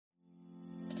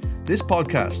This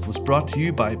podcast was brought to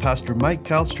you by Pastor Mike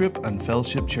Calstrip and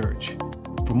Fellowship Church.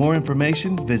 For more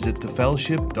information, visit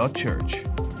thefellowship.church.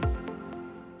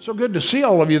 So good to see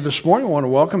all of you this morning. I want to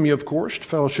welcome you, of course, to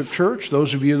Fellowship Church.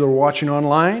 Those of you that are watching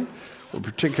online, we're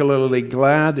particularly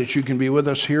glad that you can be with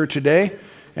us here today.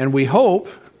 And we hope,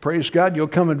 praise God, you'll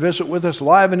come and visit with us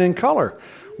live and in color.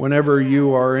 Whenever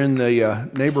you are in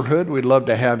the neighborhood, we'd love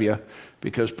to have you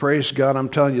because, praise God, I'm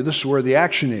telling you, this is where the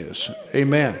action is.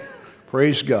 Amen.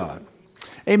 Praise God.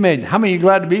 Amen. How many of you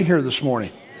glad to be here this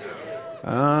morning?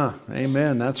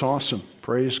 Amen. That's awesome.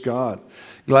 Praise God.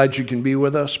 Glad you can be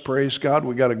with us. Praise God.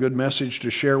 We got a good message to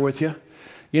share with you.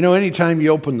 You know, anytime you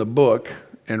open the book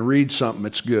and read something,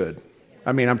 it's good.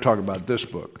 I mean, I'm talking about this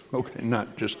book. Okay,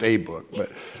 not just a book, but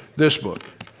this book.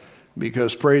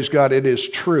 Because, praise God, it is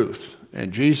truth.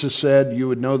 And Jesus said you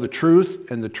would know the truth,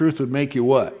 and the truth would make you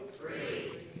what?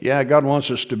 Yeah, God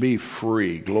wants us to be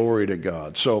free. Glory to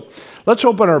God. So let's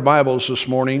open our Bibles this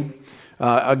morning,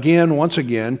 once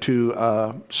again,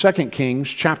 to 2 Kings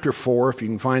chapter 4, if you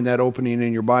can find that opening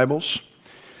in your Bibles.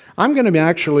 I'm going to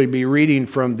actually be reading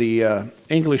from the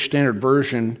English Standard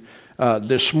Version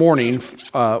this morning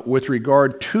with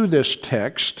regard to this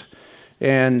text.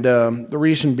 And the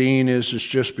reason being is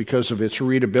just because of its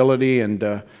readability,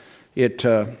 and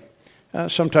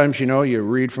sometimes, you know, you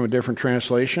read from a different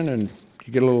translation and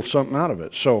you get a little something out of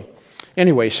it. So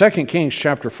anyway, 2 Kings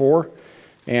chapter 4,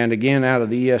 and again out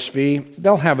of the ESV.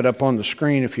 They'll have it up on the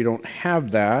screen if you don't have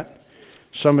that.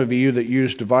 Some of you that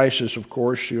use devices, of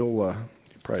course, you'll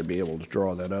probably be able to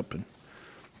draw that up, and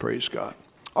praise God.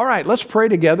 All right, let's pray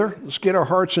together. Let's get our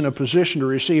hearts in a position to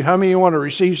receive. How many of you want to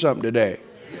receive something today?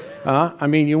 I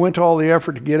mean, you went to all the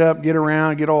effort to get up, get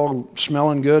around, get all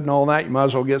smelling good and all that. You might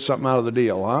as well get something out of the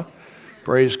deal, huh?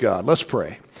 Praise God. Let's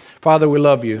pray. Father, we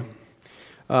love you.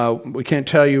 We can't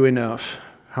tell you enough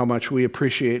how much we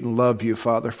appreciate and love you,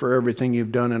 Father, for everything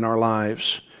you've done in our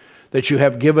lives, that you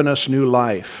have given us new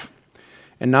life.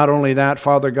 And not only that,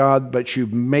 Father God, but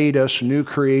you've made us new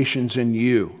creations in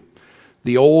you.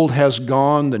 The old has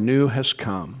gone, the new has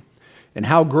come. And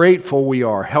how grateful we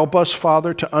are. Help us,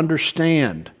 Father, to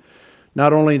understand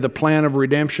not only the plan of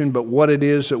redemption, but what it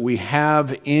is that we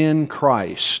have in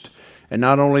Christ. And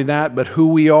not only that, but who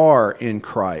we are in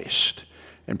Christ.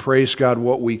 And praise God,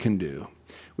 what we can do.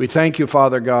 We thank you,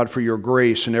 Father God, for your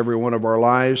grace in every one of our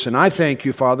lives. And I thank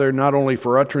you, Father, not only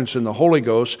for utterance in the Holy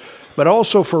Ghost, but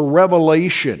also for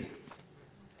revelation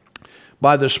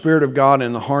by the Spirit of God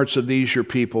in the hearts of these your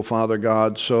people, Father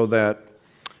God, so that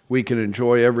we can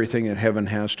enjoy everything that heaven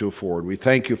has to afford. We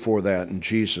thank you for that in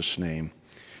Jesus' name.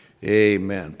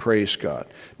 Amen. Praise God.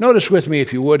 Notice with me,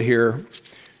 if you would, here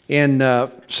in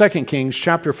 2 Kings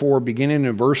chapter 4, beginning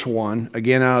in verse 1,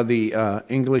 again out of the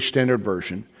English Standard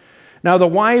Version. Now the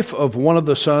wife of one of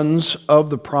the sons of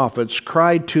the prophets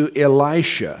cried to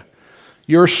Elisha,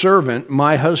 "Your servant,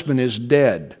 my husband, is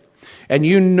dead, and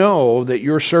you know that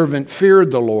your servant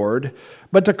feared the Lord,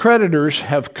 but the creditors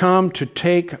have come to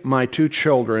take my 2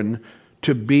 children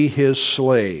to be his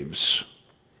slaves."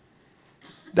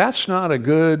 That's not a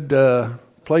good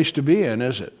place to be in,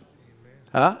 is it?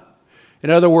 Huh? In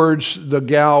other words, the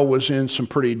gal was in some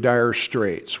pretty dire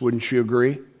straits. Wouldn't you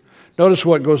agree? Notice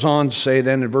what goes on to say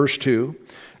then in verse 2.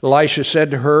 Elisha said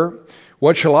to her,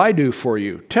 "What shall I do for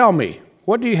you? Tell me,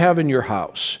 what do you have in your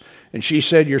house?" And she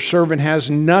said, "Your servant has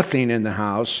nothing in the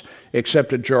house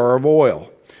except a jar of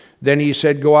oil." Then he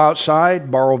said, "Go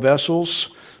outside, borrow vessels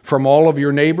from all of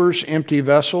your neighbors, empty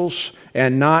vessels,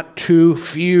 and not too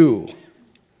few."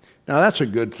 Now that's a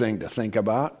good thing to think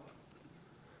about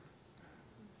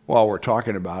while we're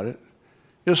talking about it.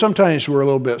 You know, sometimes we're a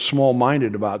little bit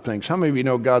small-minded about things. How many of you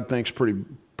know God thinks pretty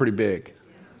big?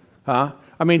 Huh?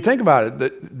 I mean, think about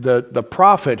it. The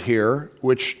prophet here,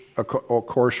 which of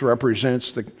course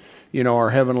represents our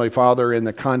Heavenly Father in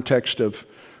the context of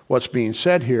what's being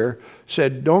said here,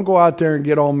 said, don't go out there and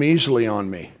get all measly on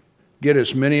me. Get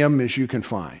as many of them as you can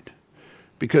find.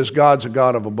 Because God's a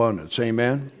God of abundance.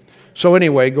 Amen? So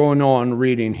anyway, going on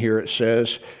reading here, it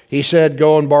says, he said,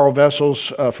 "Go and borrow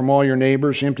vessels from all your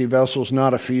neighbors, empty vessels,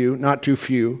 not too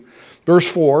few. Verse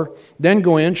 4, "Then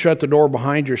go in, shut the door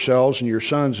behind yourselves and your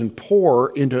sons, and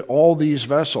pour into all these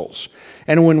vessels.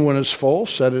 And when one is full,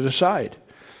 set it aside."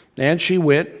 And she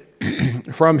went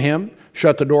from him,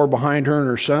 shut the door behind her and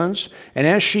her sons. And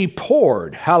as she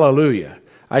poured, hallelujah,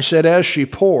 I said as she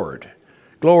poured,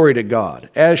 glory to God.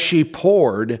 As she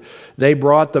poured, they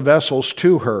brought the vessels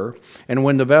to her. And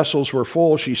when the vessels were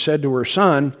full, she said to her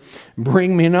son,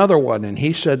 "Bring me another one." And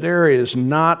he said, "There is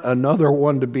not another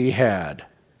one to be had."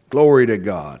 Glory to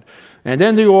God. And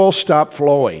then the oil stopped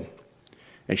flowing.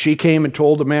 And she came and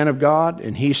told the man of God,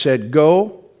 and he said,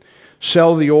 "Go,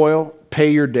 Sell the oil,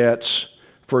 pay your debts,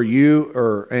 for you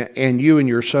and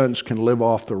your sons can live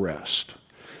off the rest.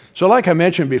 So like I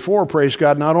mentioned before, praise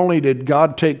God, not only did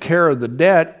God take care of the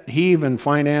debt, he even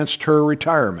financed her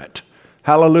retirement.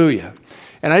 Hallelujah.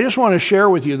 And I just want to share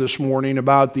with you this morning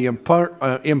about the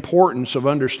importance of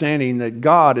understanding that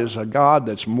God is a God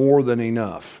that's more than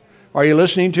enough. Are you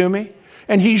listening to me?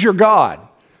 And he's your God.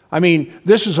 I mean,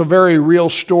 this is a very real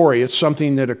story. It's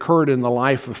something that occurred in the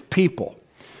life of people.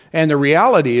 And the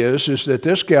reality is that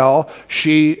this gal,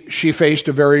 she faced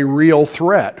a very real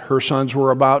threat. Her sons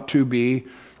were about to be,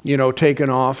 taken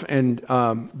off and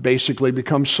basically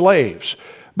become slaves.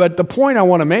 But the point I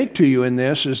want to make to you in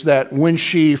this is that when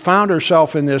she found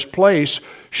herself in this place,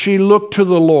 she looked to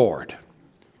the Lord.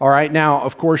 All right, now,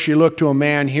 of course, she looked to a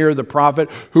man here, the prophet,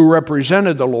 who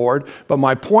represented the Lord. But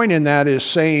my point in that is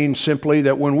saying simply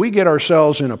that when we get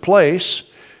ourselves in a place,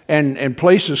 and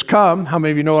places come, how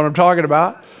many of you know what I'm talking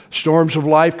about? Storms of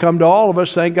life come to all of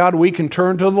us. Thank God we can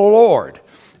turn to the Lord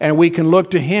and we can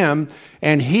look to him,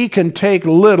 and he can take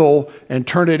little and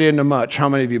turn it into much. How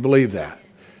many of you believe that?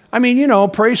 I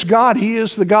mean, praise God, he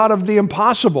is the God of the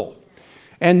impossible.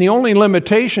 And the only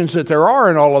limitations that there are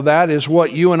in all of that is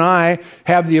what you and I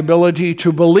have the ability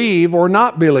to believe or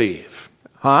not believe.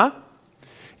 Huh?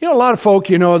 A lot of folk,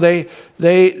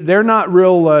 they're not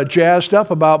real jazzed up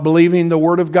about believing the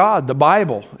Word of God, the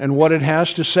Bible, and what it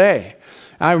has to say.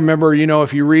 I remember,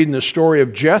 if you read in the story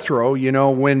of Jethro,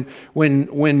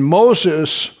 when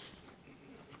Moses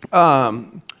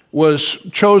was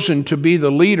chosen to be the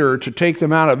leader to take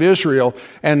them out of Israel,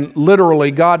 and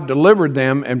literally God delivered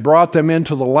them and brought them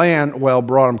into the land,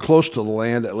 brought them close to the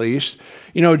land at least.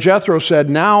 Jethro said,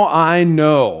 "Now I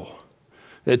know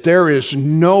that there is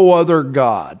no other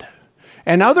God."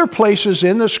 And other places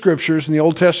in the scriptures, in the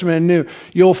Old Testament and New,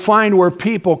 you'll find where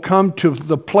people come to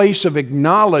the place of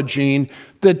acknowledging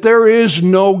that there is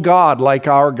no God like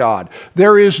our God.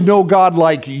 There is no God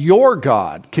like your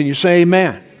God. Can you say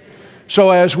amen? So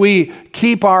as we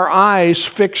keep our eyes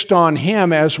fixed on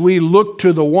him, as we look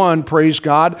to the one, praise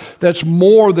God, that's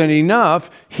more than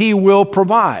enough, he will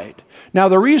provide. Now,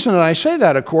 the reason that I say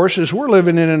that, of course, is we're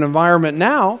living in an environment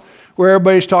now where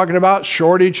everybody's talking about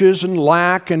shortages and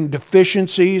lack and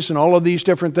deficiencies and all of these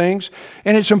different things.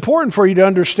 And it's important for you to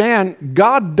understand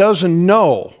God doesn't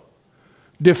know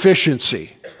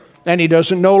deficiency and he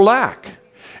doesn't know lack.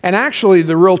 And actually,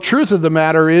 the real truth of the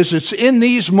matter is it's in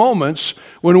these moments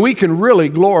when we can really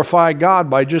glorify God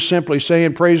by just simply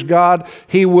saying, praise God,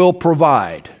 he will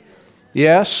provide.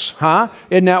 Yes, huh?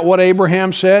 Isn't that what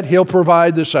Abraham said? He'll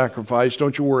provide the sacrifice.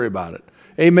 Don't you worry about it.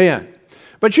 Amen.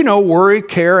 But worry,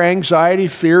 care, anxiety,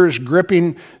 fear is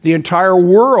gripping the entire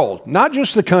world. Not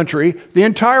just the country, the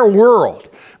entire world.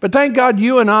 But thank God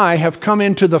you and I have come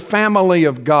into the family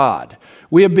of God.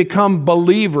 We have become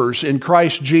believers in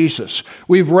Christ Jesus.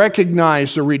 We've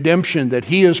recognized the redemption that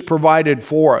he has provided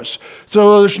for us.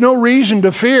 So there's no reason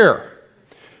to fear.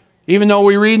 Even though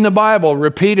we read in the Bible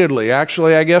repeatedly,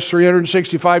 actually I guess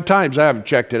 365 times, I haven't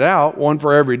checked it out, one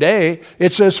for every day,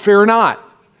 it says fear not.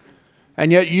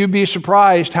 And yet you'd be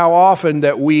surprised how often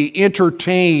that we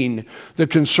entertain the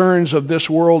concerns of this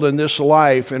world and this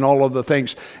life and all of the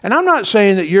things. And I'm not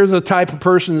saying that you're the type of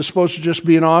person that's supposed to just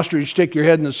be an ostrich, stick your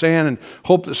head in the sand and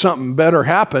hope that something better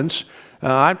happens.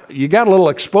 You got a little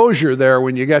exposure there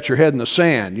when you got your head in the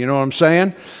sand, you know what I'm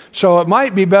saying? So it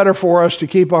might be better for us to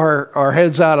keep our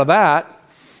heads out of that.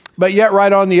 But yet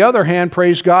right on the other hand,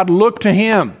 praise God, look to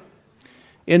him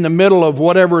in the middle of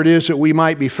whatever it is that we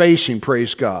might be facing,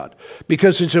 praise God,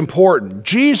 because it's important.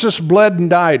 Jesus bled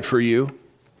and died for you.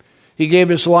 He gave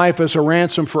his life as a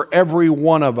ransom for every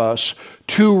one of us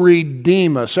to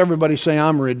redeem us. Everybody say,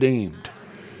 I'm redeemed.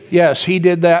 Yes, he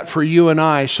did that for you and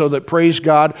I so that, praise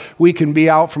God, we can be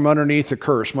out from underneath the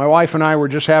curse. My wife and I were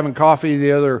just having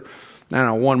coffee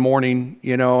one morning,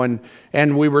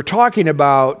 and we were talking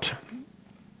about,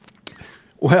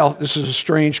 this is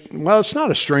it's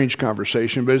not a strange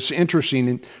conversation, but it's interesting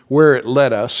in where it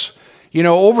led us.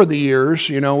 Over the years,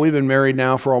 we've been married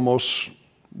now for almost,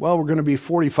 we're going to be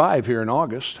 45 here in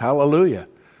August. Hallelujah.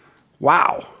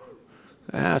 Wow.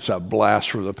 That's a blast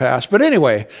from the past. But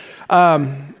anyway,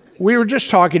 we were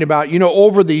just talking about,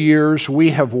 over the years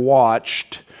we have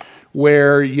watched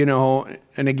where,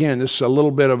 and again, this is a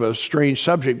little bit of a strange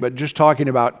subject, but just talking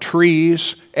about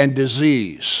trees and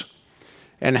disease.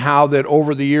 And how that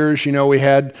over the years, we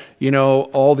had,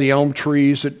 all the elm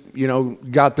trees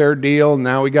that, got their deal. And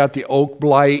now we got the oak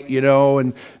blight,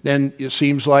 and then it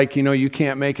seems like, you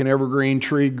can't make an evergreen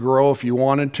tree grow if you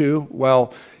wanted to.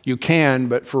 Well, you can,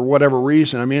 but for whatever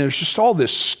reason, there's just all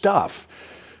this stuff,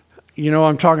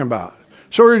 I'm talking about.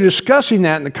 So we're discussing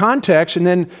that in the context, and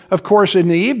then, of course, in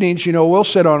the evenings, we'll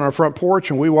sit on our front porch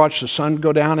and we watch the sun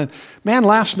go down. And man,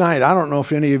 last night, I don't know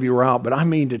if any of you were out, but I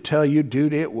mean to tell you,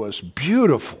 dude, it was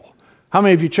beautiful. How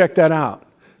many of you checked that out?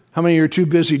 How many of you are too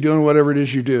busy doing whatever it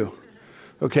is you do?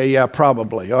 Okay, yeah,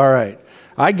 probably. All right.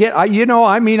 I get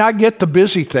the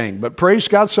busy thing, but praise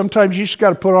God, sometimes you just got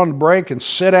to put on the brake and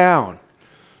sit down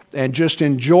and just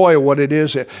enjoy what it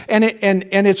is. And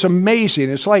it's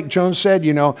amazing. It's like Joan said,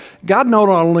 God not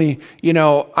only,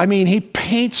 he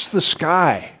paints the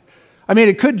sky. I mean,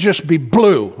 it could just be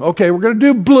blue. Okay, we're going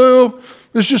to do blue.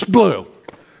 It's just blue.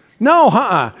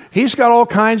 No, He's got all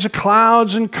kinds of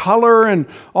clouds and color and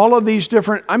all of these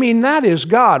different, that is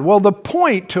God. Well, the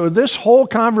point to this whole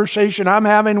conversation I'm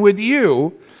having with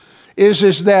you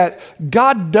is that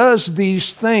God does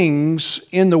these things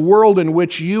in the world in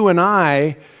which you and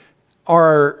I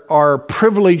are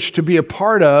privileged to be a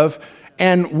part of,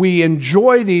 and we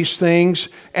enjoy these things.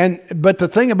 But the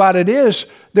thing about it is,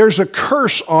 there's a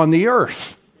curse on the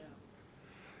earth.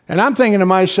 And I'm thinking to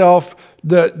myself,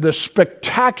 the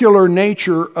spectacular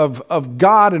nature of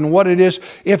God and what it is.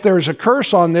 If there's a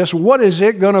curse on this, what is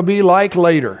it going to be like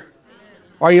later?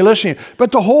 Are you listening?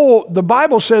 But the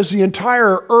Bible says the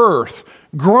entire earth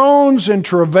groans and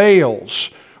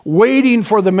travails, waiting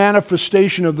for the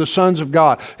manifestation of the sons of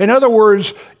God. In other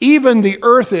words, even the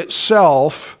earth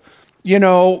itself,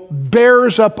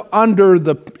 bears up under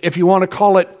the, if you want to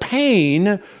call it,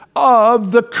 pain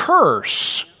of the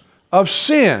curse of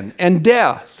sin and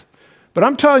death. But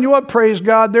I'm telling you what, praise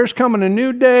God, there's coming a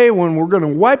new day when we're going to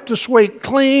wipe the slate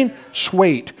clean,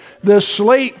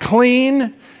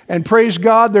 and praise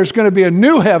God, there's going to be a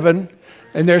new heaven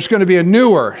and there's going to be a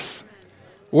new earth,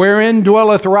 wherein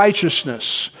dwelleth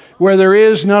righteousness, where there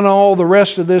is none of all the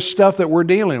rest of this stuff that we're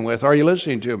dealing with. Are you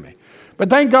listening to me? But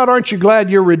thank God, aren't you glad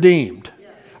you're redeemed?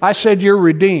 I said you're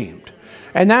redeemed.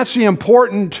 And that's the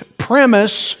important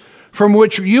premise from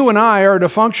which you and I are to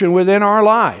function within our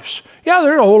lives. Yeah,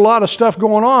 there's a whole lot of stuff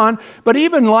going on, but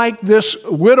even like this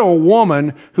widow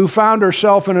woman who found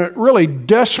herself in a really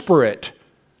desperate,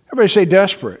 everybody say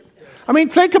desperate.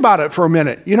 Think about it for a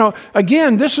minute.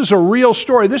 Again, this is a real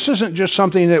story. This isn't just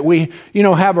something that we,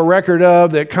 have a record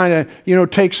of that kind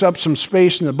of, takes up some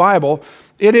space in the Bible.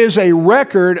 It is a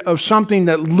record of something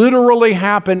that literally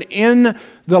happened in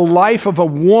the life of a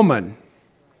woman.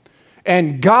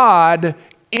 And God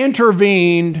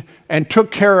intervened and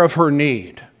took care of her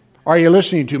need. Are you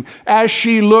listening to me? As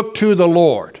she looked to the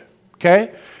Lord.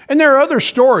 Okay? And there are other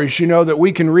stories, that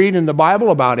we can read in the Bible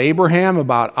about Abraham,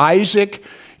 about Isaac.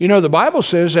 The Bible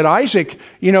says that Isaac,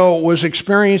 was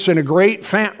experiencing a great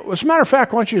famine. As a matter of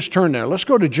fact, why don't you just turn there? Let's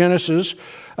go to Genesis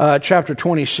chapter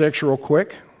 26 real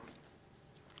quick.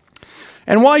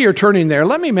 And while you're turning there,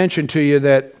 let me mention to you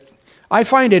that I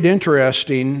find it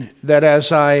interesting that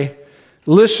as I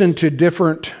listen to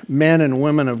different men and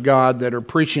women of God that are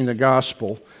preaching the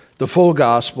gospel, the full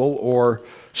gospel, or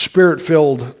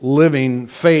spirit-filled living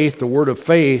faith, the word of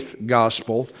faith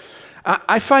gospel,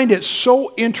 I find it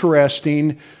so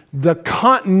interesting the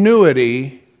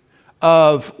continuity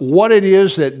of what it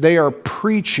is that they are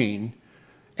preaching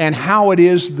and how it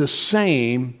is the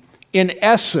same. In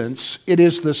essence, it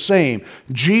is the same.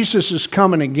 Jesus is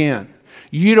coming again.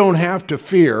 You don't have to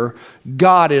fear.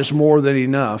 God is more than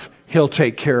enough. He'll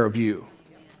take care of you.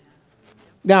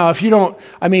 Now, if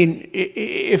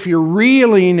you're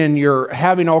reeling and you're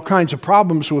having all kinds of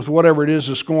problems with whatever it is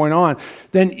that's going on,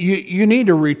 then you need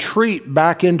to retreat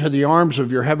back into the arms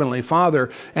of your Heavenly Father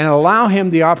and allow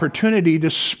Him the opportunity to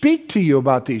speak to you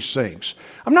about these things.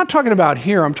 I'm not talking about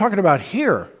here, I'm talking about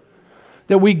here.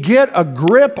 That we get a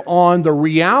grip on the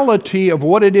reality of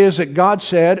what it is that God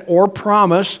said or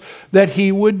promised that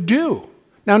He would do.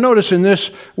 Now notice in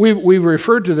this, we've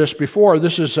referred to this before,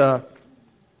 this is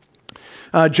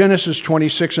Genesis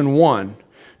 26:1.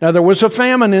 Now there was a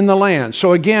famine in the land.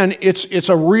 So again, it's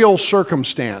a real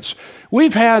circumstance.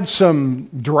 We've had some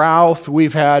drought.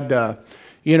 We've had, it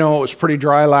was pretty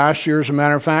dry last year, as a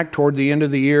matter of fact, toward the end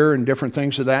of the year and different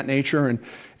things of that nature.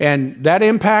 And that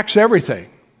impacts everything,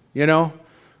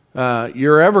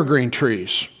 your evergreen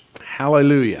trees.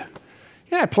 Hallelujah.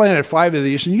 I planted 5 of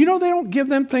these, and they don't give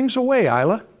them things away,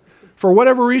 Isla. For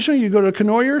whatever reason, you go to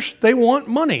Canoyers, they want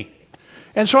money.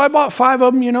 And so I bought 5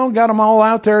 of them, got them all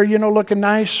out there, looking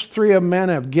nice. 3 of them, man,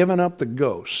 have given up the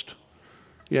ghost,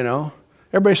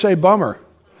 Everybody say bummer.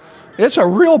 It's a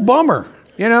real bummer,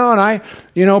 and I,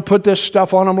 put this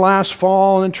stuff on them last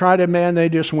fall and tried it, man, they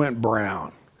just went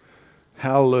brown.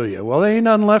 Hallelujah. Well, there ain't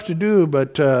nothing left to do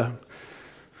but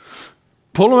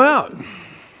pull them out.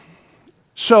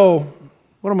 So,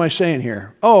 what am I saying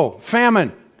here? Oh,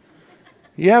 famine.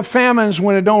 You have famines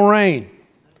when it don't rain.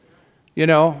 you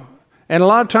know. And a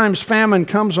lot of times famine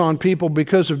comes on people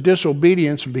because of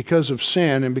disobedience and because of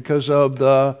sin and because of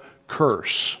the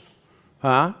curse.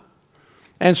 Huh?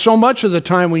 And so much of the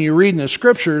time when you read in the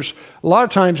scriptures, a lot of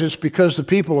times it's because the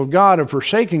people of God have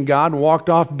forsaken God and walked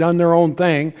off and done their own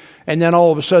thing. And then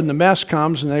all of a sudden the mess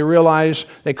comes and they realize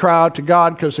they cry out to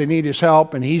God because they need his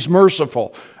help and he's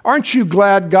merciful. Aren't you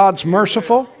glad God's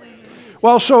merciful?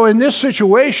 Well, so in this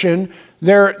situation,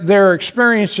 they're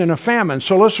experiencing a famine.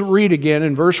 So let's read again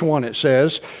in verse 1. It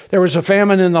says, there was a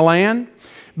famine in the land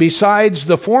besides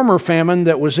the former famine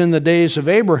that was in the days of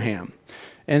Abraham.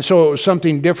 And so it was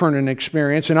something different in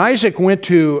experience. And Isaac went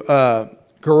to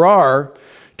Gerar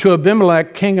to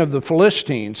Abimelech, king of the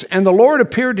Philistines. And the Lord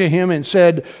appeared to him and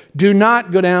said, do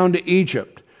not go down to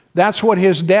Egypt. That's what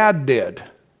his dad did.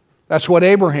 That's what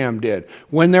Abraham did.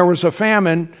 When there was a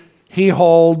famine, he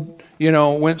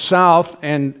went south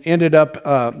and ended up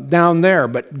down there.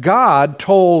 But God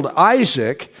told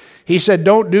Isaac, he said,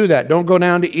 don't do that. Don't go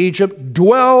down to Egypt.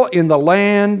 Dwell in the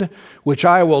land which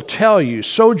I will tell you.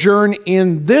 Sojourn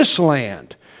in this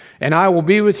land, and I will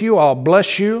be with you. I'll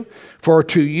bless you. For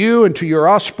to you and to your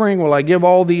offspring will I give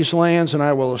all these lands, and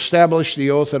I will establish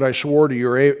the oath that I swore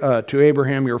to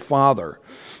Abraham your father.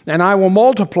 And I will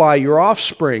multiply your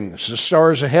offspring as the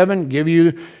stars of heaven, give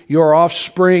you your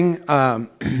offspring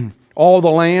all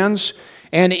the lands,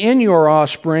 and in your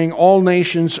offspring all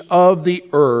nations of the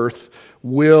earth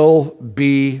will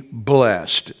be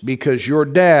blessed, because your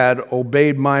dad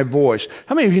obeyed my voice.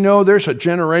 How many of you know there's a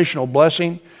generational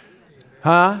blessing?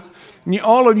 Huh?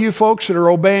 All of you folks that are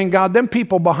obeying God, them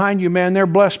people behind you, man, they're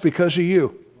blessed because of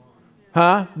you.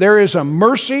 Huh? There is a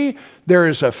mercy, there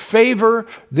is a favor,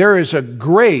 there is a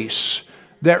grace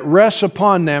that rests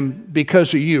upon them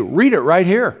because of you. Read it right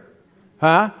here.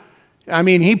 Huh? I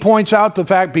mean, he points out the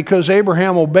fact, because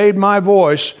Abraham obeyed my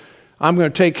voice, I'm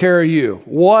going to take care of you.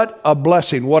 What a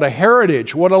blessing, what a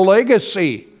heritage, what a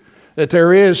legacy that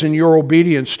there is in your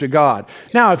obedience to God.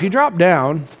 Now, if you drop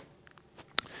down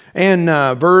in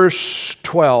verse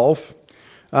 12,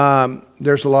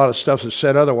 there's a lot of stuff that's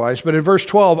said otherwise, but in verse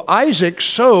 12, Isaac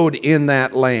sowed in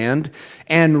that land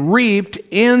and reaped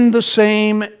in the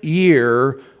same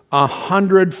year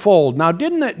 100-fold. Now,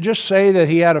 didn't it just say that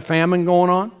he had a famine going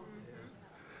on?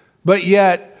 But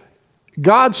yet,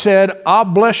 God said, I'll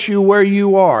bless you where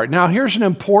you are. Now, here's an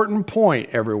important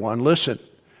point, everyone. Listen.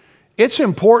 It's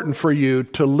important for you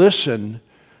to listen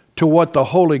to what the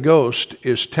Holy Ghost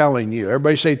is telling you.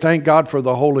 Everybody say, thank God for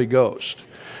the Holy Ghost.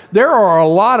 There are a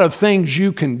lot of things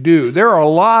you can do. There are a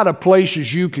lot of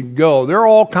places you can go. There are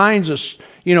all kinds of,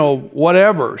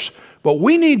 whatevers. But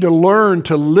we need to learn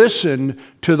to listen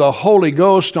to the Holy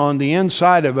Ghost on the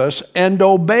inside of us and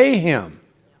obey him.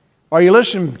 Are you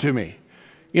listening to me?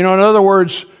 In other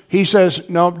words, he says,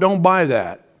 no, don't buy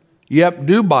that. Yep,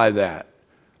 do buy that.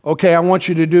 Okay, I want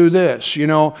you to do this.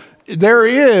 There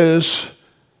is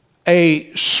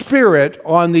a spirit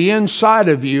on the inside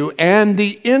of you and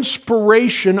the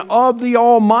inspiration of the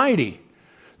Almighty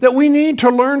that we need to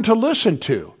learn to listen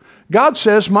to. God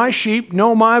says, my sheep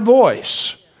know my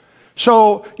voice.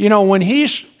 So, when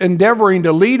he's endeavoring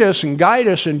to lead us and guide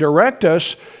us and direct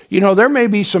us, there may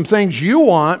be some things you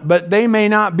want, but they may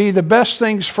not be the best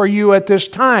things for you at this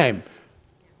time.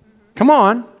 Come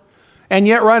on. And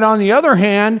yet, right on the other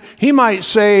hand, he might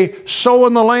say, sow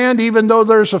in the land even though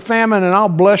there's a famine, and I'll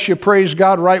bless you, praise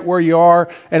God, right where you are,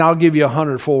 and I'll give you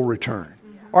 100-fold return.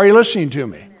 Are you listening to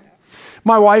me?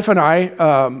 My wife and I,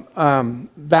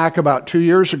 back about 2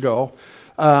 years ago,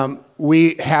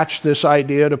 we hatched this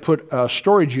idea to put a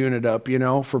storage unit up,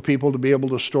 for people to be able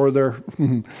to store their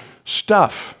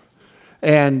stuff.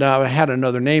 And I had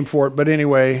another name for it, but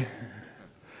anyway,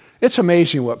 it's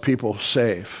amazing what people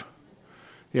save.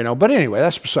 But anyway,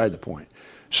 that's beside the point.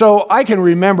 So I can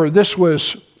remember this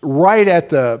was right at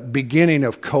the beginning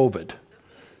of COVID,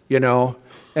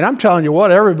 And I'm telling you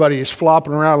what, everybody is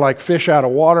flopping around like fish out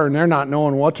of water, and they're not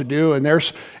knowing what to do.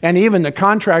 And even the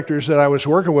contractors that I was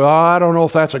working with, I don't know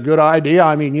if that's a good idea.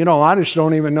 I mean, I just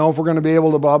don't even know if we're going to be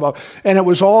able to blah, blah. And it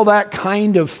was all that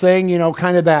kind of thing,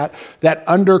 kind of that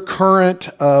undercurrent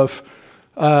of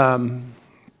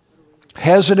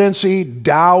hesitancy,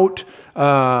 doubt,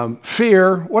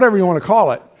 fear, whatever you want to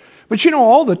call it. But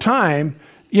all the time,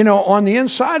 on the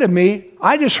inside of me,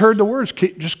 I just heard the words,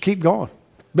 just keep going.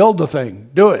 Build the thing,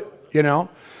 do it,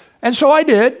 And so I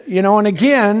did, and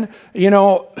again,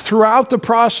 throughout the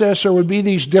process, there would be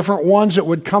these different ones that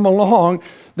would come along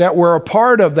that were a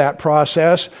part of that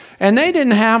process, and they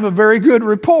didn't have a very good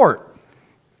report.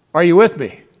 Are you with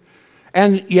me?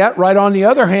 And yet, right on the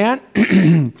other hand,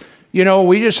 You know,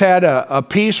 we just had a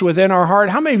peace within our heart.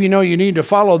 How many of you know you need to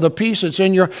follow the peace that's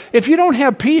in your... If you don't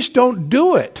have peace, don't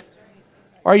do it.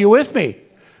 Are you with me?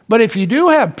 But if you do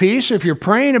have peace, if you're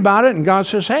praying about it and God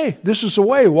says, hey, this is the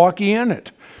way, walk ye in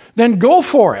it, then go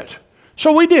for it.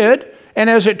 So we did. And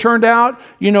as it turned out,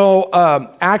 you know,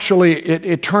 actually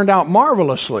it turned out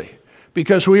marvelously.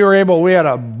 Because we had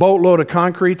a boatload of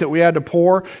concrete that we had to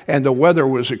pour, and the weather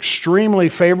was extremely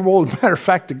favorable. As a matter of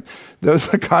fact,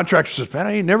 the contractor says, man,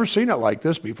 I ain't never seen it like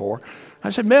this before.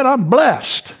 I said, man, I'm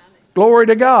blessed. Glory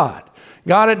to God.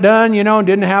 Got it done, you know, and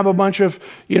didn't have a bunch of,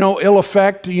 you know, ill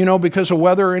effect, you know, because of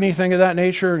weather or anything of that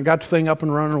nature, and got the thing up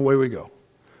and running, away we go.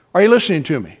 Are you listening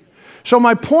to me? So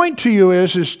my point to you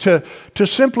is to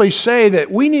simply say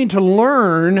that we need to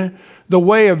learn the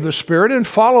way of the Spirit and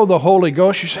follow the Holy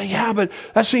Ghost. You say, yeah, but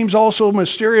that seems also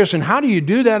mysterious. And how do you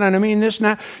do that? And I mean this and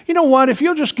that. You know what? If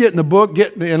you'll just get in the book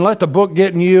and let the book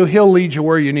get in you, He'll lead you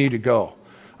where you need to go.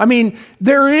 I mean,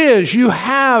 you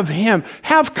have Him.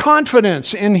 Have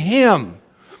confidence in Him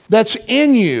that's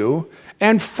in you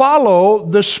and follow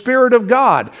the Spirit of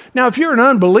God. Now, if you're an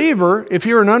unbeliever, if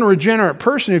you're an unregenerate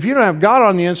person, if you don't have God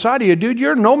on the inside of you, dude,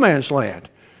 you're in no man's land.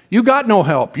 You got no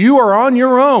help. You are on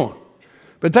your own.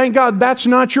 But thank God that's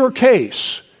not your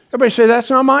case. Everybody say, that's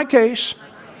not my case.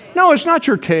 No, it's not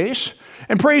your case.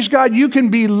 And praise God, you can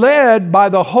be led by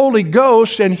the Holy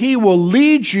Ghost, and He will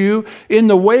lead you in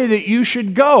the way that you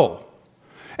should go.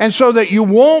 And so that you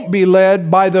won't be led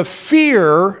by the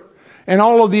fear and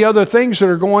all of the other things that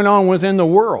are going on within the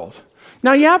world.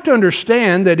 Now, you have to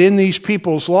understand that in these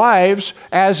people's lives,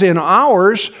 as in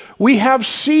ours, we have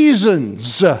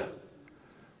seasons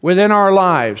within our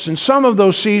lives. And some of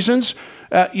those seasons,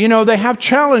 you know, they have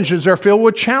challenges. They're filled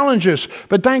with challenges.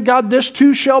 But thank God this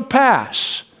too shall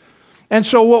pass. And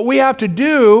so what we have to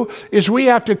do is we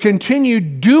have to continue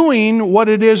doing what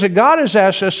it is that God has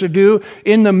asked us to do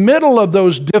in the middle of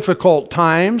those difficult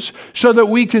times so that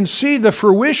we can see the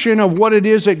fruition of what it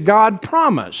is that God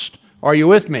promised. Are you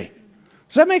with me?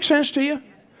 Does that make sense to you?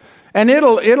 And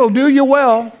it'll do you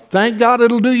well. Thank God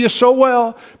it'll do you so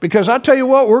well. Because I tell you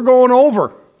what, we're going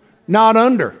over, not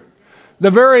under.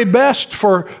 The very best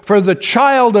for the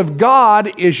child of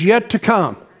God is yet to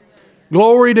come.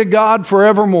 Glory to God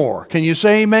forevermore. Can you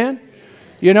say amen?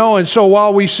 You know, and so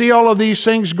while we see all of these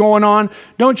things going on,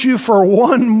 don't you for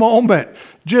one moment,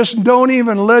 just don't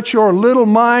even let your little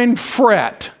mind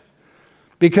fret.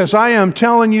 Because I am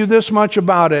telling you this much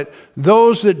about it.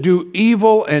 Those that do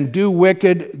evil and do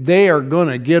wicked, they are going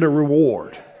to get a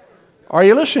reward. Are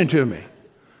you listening to me?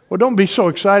 Well, don't be so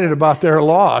excited about their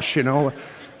loss, you know.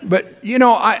 But, you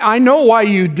know, I know why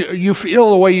you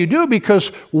feel the way you do, because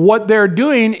what they're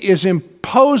doing is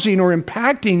imposing or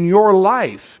impacting your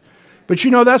life. But,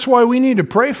 you know, that's why we need to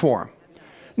pray for them.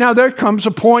 Now, there comes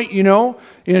a point, you know,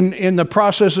 in the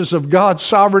processes of God's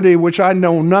sovereignty, which I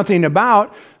know nothing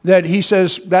about, that He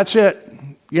says, that's it,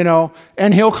 you know,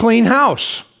 and He'll clean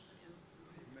house.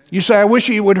 You say, I wish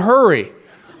He would hurry.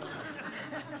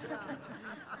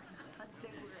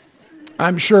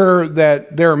 I'm sure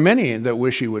that there are many that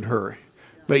wish He would hurry.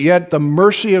 But yet the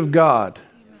mercy of God,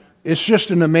 it's just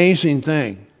an amazing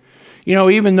thing. You know,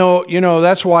 even though, you know,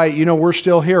 that's why, you know, we're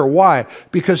still here. Why?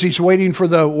 Because He's waiting for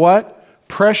the what?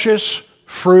 Precious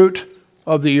fruit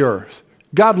of the earth.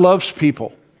 God loves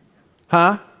people.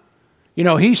 Huh? You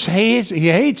know, He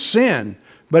hates sin,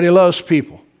 but He loves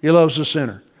people. He loves the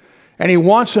sinner. And He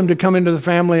wants them to come into the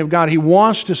family of God. He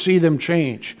wants to see them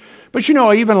change. But, you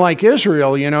know, even like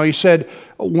Israel, you know, He said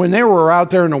when they were out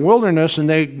there in the wilderness and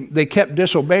they kept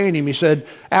disobeying Him, He said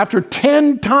after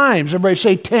 10 times, everybody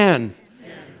say 10.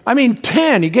 I mean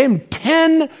 10. He gave them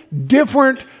 10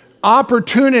 different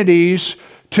opportunities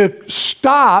to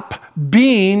stop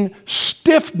being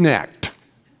stiff-necked.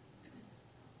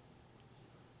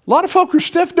 A lot of folk are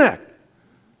stiff-necked.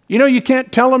 You know, you can't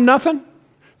tell them nothing.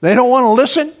 They don't want to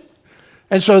listen.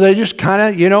 And so they just kind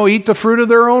of, you know, eat the fruit of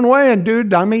their own way. And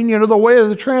dude, I mean, you know, the way of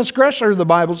the transgressor, the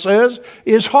Bible says,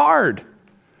 is hard.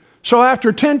 So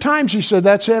after 10 times, He said,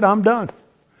 that's it, I'm done.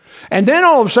 And then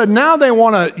all of a sudden, now they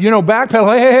want to, you know,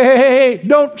 backpedal. Hey,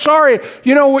 don't, sorry,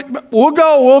 you know, we'll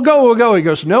go. He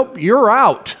goes, nope, you're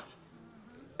out.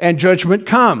 And judgment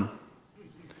come.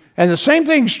 And the same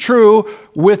thing's true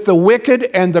with the wicked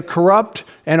and the corrupt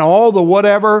and all the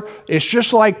whatever. It's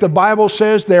just like the Bible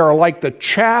says, they are like the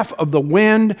chaff of the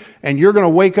wind, and you're going to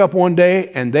wake up one day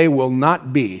and they will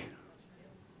not be.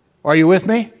 Are you with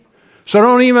me? So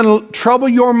don't even trouble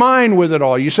your mind with it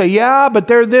all. You say, yeah, but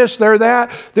they're this, they're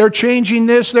that, they're changing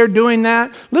this, they're doing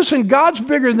that. Listen, God's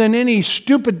bigger than any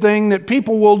stupid thing that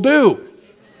people will do.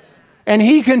 And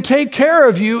He can take care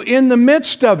of you in the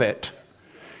midst of it.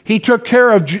 He took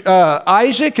care of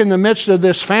Isaac in the midst of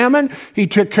this famine. He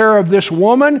took care of this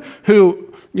woman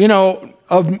who,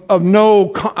 of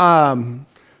no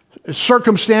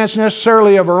circumstance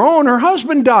necessarily of her own. Her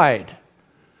husband died.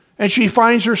 And she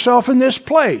finds herself in this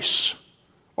place.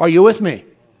 Are you with me?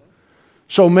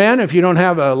 So men, if you don't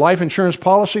have a life insurance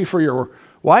policy for your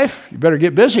wife, you better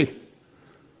get busy.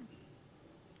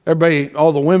 Everybody,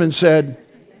 all the women said,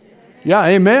 yeah,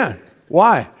 amen.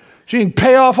 Why? She can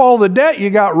pay off all the debt you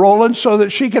got rolling so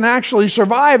that she can actually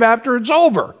survive after it's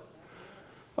over.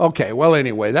 Okay, well,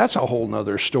 anyway, that's a whole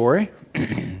nother story.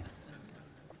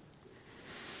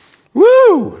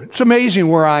 Woo! It's amazing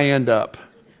where I end up.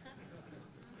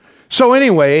 So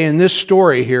anyway, in this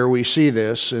story here, we see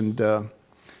this, and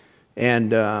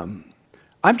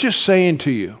I'm just saying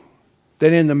to you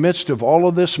that in the midst of all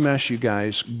of this mess, you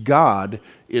guys, God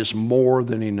is more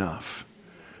than enough.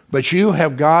 But you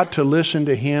have got to listen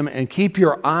to Him and keep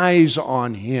your eyes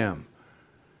on Him.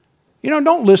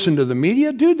 Don't listen to the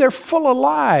media. Dude, they're full of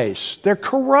lies. They're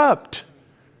corrupt.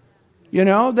 They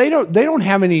don't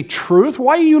have any truth.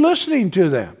 Why are you listening to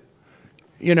them?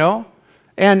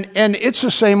 And it's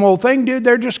the same old thing, dude.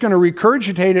 They're just going to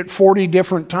regurgitate it 40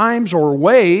 different times or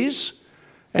ways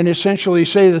and essentially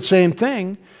say the same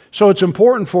thing. So it's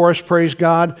important for us, praise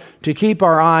God, to keep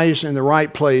our eyes in the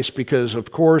right place because, of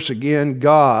course, again,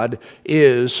 God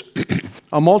is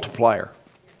a multiplier.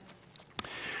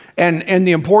 And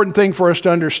the important thing for us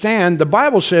to understand, the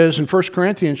Bible says in 1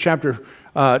 Corinthians chapter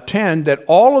 10 that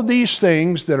all of these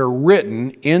things that are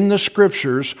written in the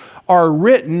Scriptures are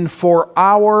written for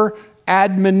our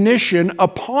admonition,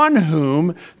 upon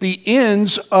whom the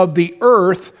ends of the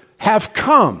earth have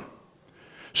come.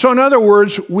 So in other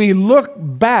words, we look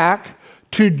back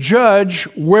to judge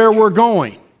where we're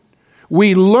going.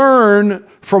 We learn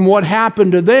from what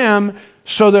happened to them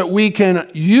so that we can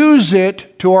use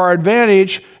it to our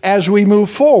advantage as we move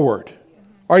forward.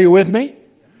 Are you with me?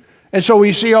 And so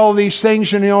we see all these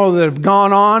things, that have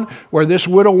gone on, where this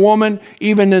widow woman,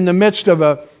 even in the midst of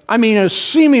a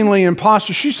seemingly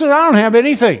impossible, she said, I don't have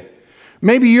anything.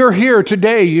 Maybe you're here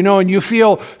today, and you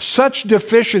feel such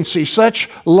deficiency, such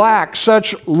lack,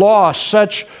 such loss,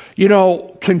 such,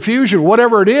 confusion,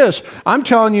 whatever it is. I'm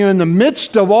telling you, in the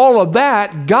midst of all of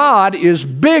that, God is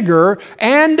bigger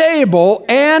and able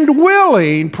and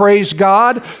willing, praise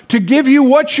God, to give you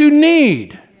what you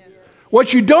need. Yes.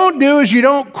 What you don't do is you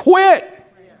don't quit.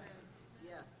 Yes.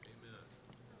 Yes.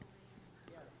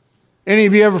 Any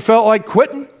of you ever felt like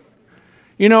quitting?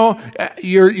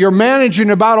 You're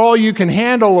managing about all you can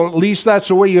handle, at least that's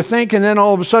the way you think, and then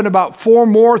all of a sudden about 4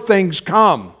 more things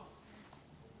come.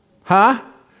 Huh?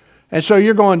 And so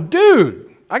you're going,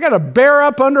 dude, I got to bear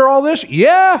up under all this?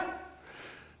 Yeah.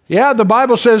 Yeah, the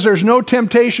Bible says there's no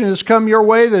temptation that's come your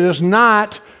way that is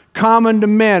not common to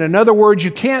men. In other words,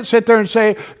 you can't sit there and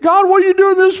say, God, what are you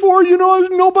doing this for?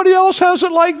 Nobody else has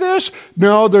it like this.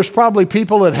 No, there's probably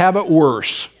people that have it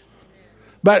worse.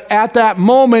 But at that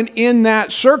moment, in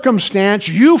that circumstance,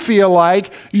 you feel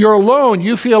like you're alone.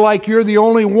 You feel like you're the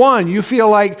only one. You feel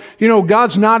like,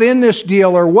 God's not in this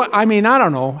deal or what. I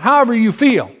don't know, however you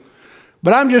feel.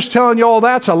 But I'm just telling you all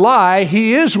that's a lie.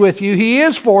 He is with you. He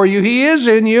is for you. He is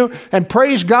in you. And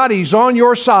praise God, He's on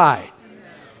your side.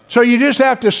 So you just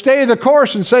have to stay the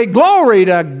course and say, glory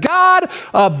to God,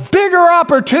 a bigger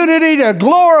opportunity to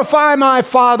glorify my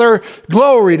Father.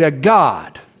 Glory to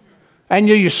God. And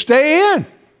you stay in.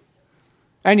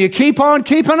 And you keep on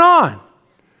keeping on.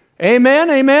 Amen,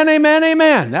 amen, amen,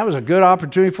 amen. That was a good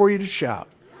opportunity for you to shout.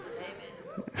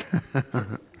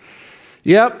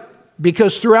 Yep,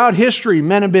 because throughout history,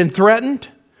 men have been threatened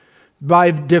by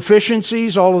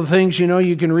deficiencies, all of the things,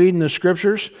 you can read in the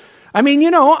Scriptures.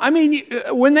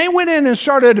 When they went in and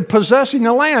started possessing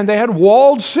the land, they had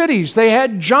walled cities, they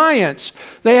had giants,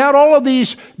 they had all of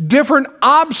these different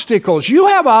obstacles. You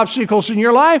have obstacles in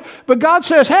your life, but God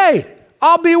says, hey,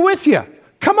 I'll be with you.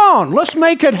 Come on, let's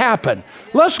make it happen.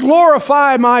 Let's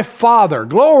glorify my Father.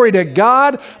 Glory to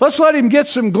God. Let's let Him get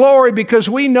some glory because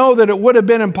we know that it would have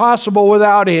been impossible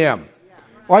without Him.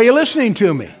 Are you listening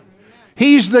to me?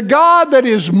 He's the God that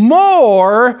is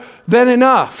more than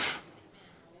enough.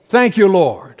 Thank you,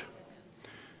 Lord.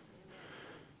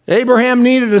 Abraham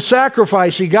needed a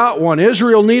sacrifice. He got one.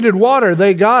 Israel needed water.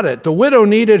 They got it. The widow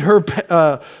needed her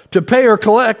to pay her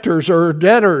collectors or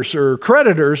debtors or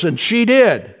creditors, and she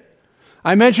did.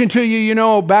 I mentioned to you,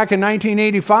 back in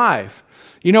 1985,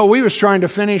 we was trying to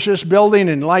finish this building,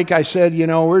 and like I said, you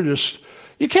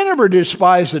can't ever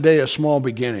despise the day of small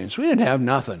beginnings. We didn't have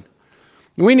nothing.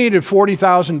 We needed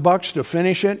 $40,000 to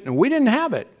finish it, and we didn't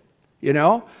have it,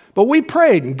 But we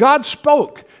prayed, and God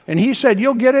spoke, and He said,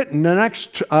 you'll get it in the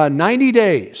next 90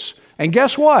 days. And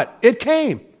guess what? It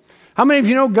came. How many of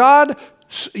you know God,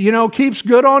 keeps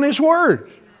good on His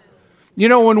word?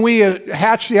 When we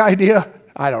hatched the idea,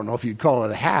 I don't know if you'd call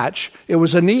it a hatch, it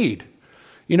was a need,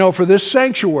 for this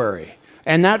sanctuary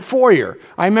and that foyer.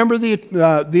 I remember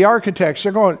the architects,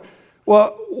 they're going,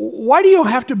 well, why do you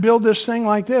have to build this thing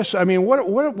like this? I mean,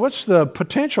 what's the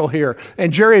potential here?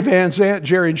 And Jerry Van Zant,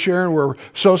 Jerry and Sharon were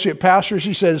associate pastors.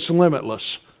 He said it's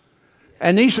limitless.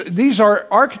 And these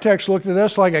architects looked at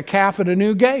us like a calf at a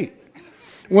new gate.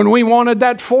 When we wanted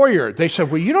that foyer, they said,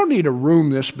 well, you don't need a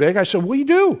room this big. I said, well, you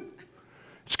do.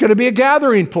 It's going to be a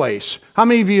gathering place. How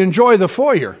many of you enjoy the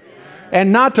foyer?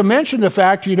 And not to mention the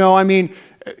fact,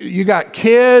 you got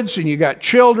kids and you got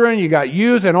children, you got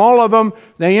youth, and all of them,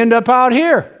 they end up out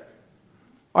here.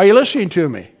 Are you listening to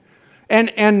me?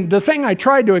 And the thing I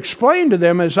tried to explain to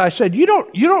them is I said, you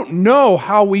don't know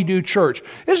how we do church.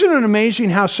 Isn't it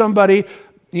amazing how somebody,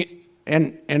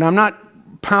 and I'm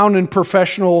not pounding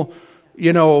professional,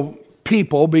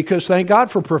 people, because thank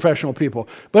God for professional people.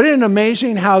 But isn't it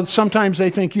amazing how sometimes they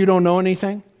think you don't know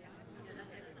anything?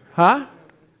 Huh?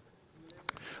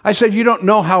 I said, you don't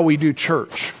know how we do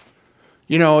church.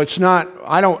 It's not,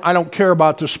 I don't care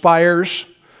about the spires.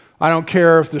 I don't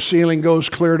care if the ceiling goes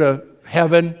clear to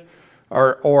heaven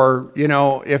or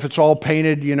if it's all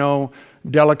painted,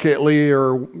 delicately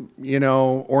or,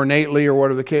 ornately or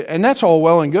whatever the case. And that's all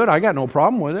well and good. I got no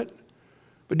problem with it.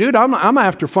 But dude, I'm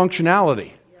after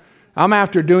functionality. I'm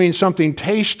after doing something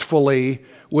tastefully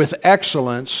with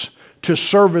excellence to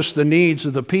service the needs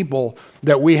of the people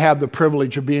that we have the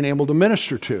privilege of being able to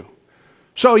minister to.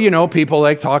 So, people,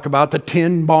 they talk about the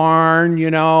tin barn,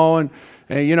 and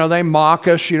they mock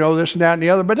us, this and that and the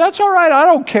other. But that's all right. I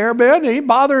don't care, man. It ain't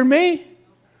bothering me.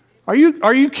 Are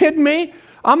you kidding me?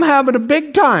 I'm having a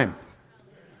big time.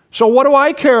 So what do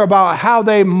I care about how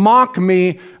they mock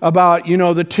me about,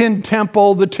 the tin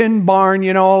temple, the tin barn,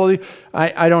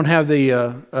 I don't have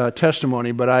the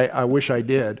testimony, but I wish I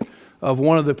did, of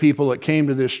one of the people that came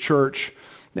to this church,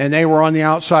 and they were on the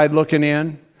outside looking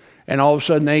in, and all of a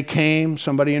sudden they came,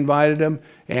 somebody invited them,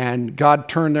 and God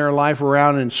turned their life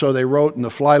around, and so they wrote in the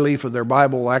flyleaf of their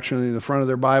Bible, actually in the front of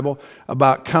their Bible,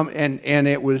 about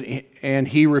and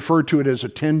he referred to it as a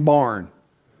tin barn,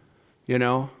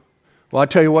 Well, I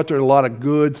tell you what, there are a lot of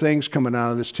good things coming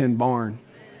out of this tin barn.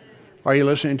 Are you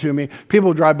listening to me?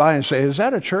 People drive by and say, is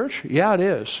that a church? Yeah, it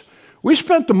is. We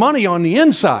spent the money on the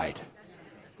inside.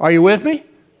 Are you with me?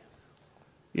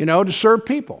 To serve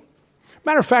people.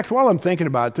 Matter of fact, while I'm thinking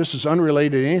about it, this is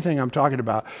unrelated to anything I'm talking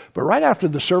about, but right after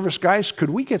the service, guys,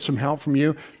 could we get some help from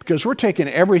you? Because we're taking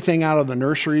everything out of the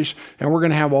nurseries, and we're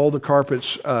going to have all the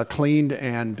carpets cleaned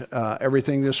and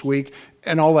everything this week,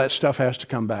 and all that stuff has to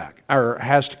come back, or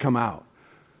has to come out.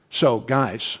 So,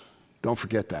 guys, don't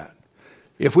forget that.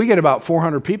 If we get about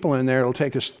 400 people in there, it'll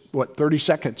take us, 30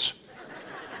 seconds.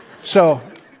 So,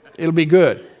 it'll be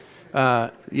good.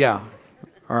 Yeah.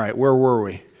 All right, where were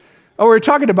we? Oh, we're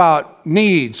talking about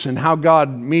needs and how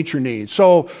God meets your needs.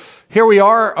 So here we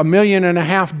are, $1.5 million.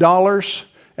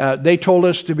 They told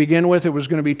us to begin with it was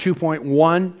going to be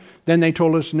 2.1. Then they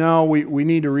told us, no, we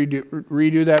need to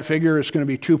redo that figure. It's going to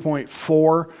be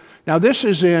 2.4. Now this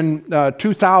is in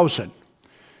 2000.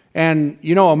 And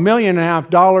 $1.5 million,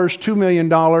 $2 million,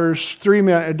 $3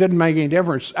 million, it didn't make any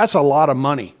difference. That's a lot of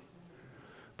money.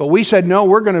 But we said, no,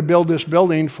 we're going to build this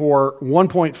building for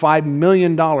 $1.5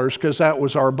 million because that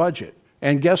was our budget.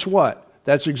 And guess what?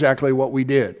 That's exactly what we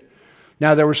did.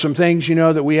 Now, there were some things,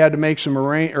 that we had to make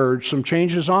some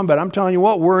changes on, but I'm telling you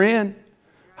what, we're in.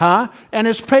 And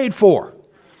it's paid for.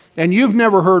 And you've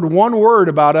never heard one word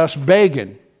about us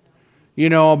begging,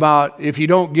 about if you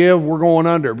don't give, we're going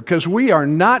under. Because we are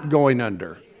not going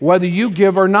under, whether you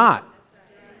give or not.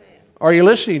 Are you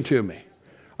listening to me?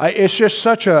 It's just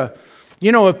such a...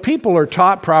 if people are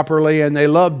taught properly and they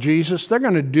love Jesus, they're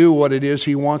going to do what it is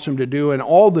He wants them to do, and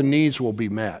all the needs will be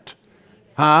met.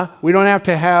 We don't have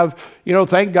to have,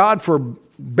 thank God for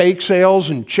bake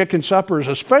sales and chicken suppers,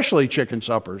 especially chicken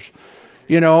suppers,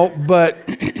 but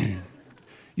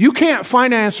you can't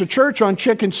finance a church on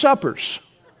chicken suppers.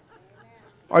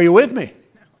 Are you with me?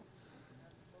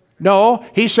 No,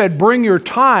 He said, bring your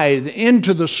tithe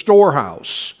into the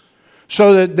storehouse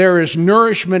so that there is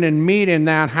nourishment and meat in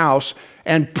that house.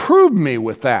 And prove me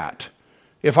with that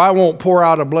if I won't pour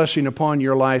out a blessing upon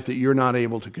your life that you're not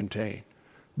able to contain.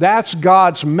 That's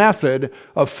God's method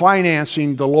of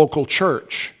financing the local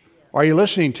church. Are you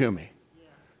listening to me?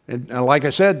 And like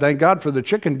I said, thank God for the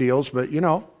chicken deals, but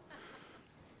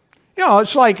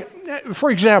it's like, for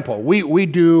example, we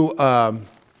do,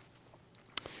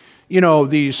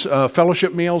 these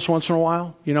fellowship meals once in a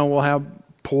while. We'll have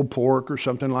pulled pork or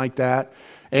something like that.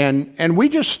 And we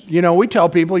just, we tell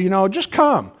people, just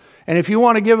come. And if you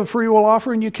want to give a free will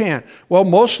offering, you can. Well,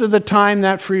 most of the time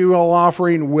that free will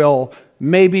offering will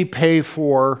maybe pay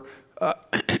for,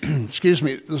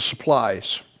 the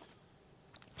supplies.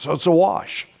 So it's a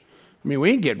wash. I mean,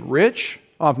 we ain't getting rich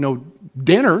off no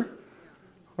dinner.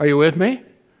 Are you with me?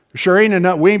 Sure ain't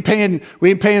enough. We ain't paying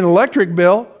electric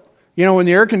bill. When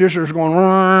the air conditioner's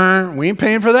going, we ain't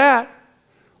paying for that.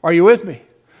 Are you with me?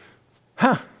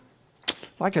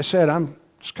 Like I said,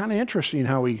 it's kind of interesting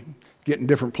how we get in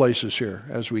different places here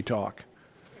as we talk.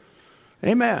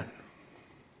 Amen.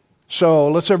 So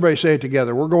let's everybody say it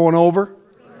together. We're going over,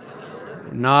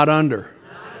 not under.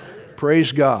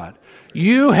 Praise God.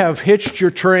 You have hitched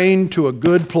your train to a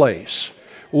good place.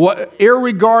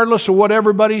 Irregardless of what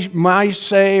everybody might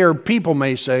say or people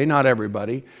may say, not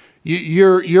everybody,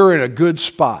 you're in a good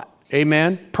spot.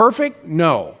 Amen? Perfect?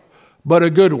 No. But a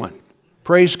good one.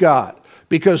 Praise God.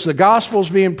 Because the gospel's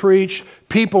being preached,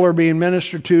 people are being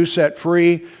ministered to, set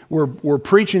free. We're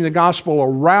preaching the gospel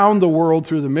around the world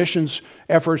through the missions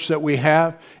efforts that we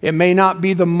have. It may not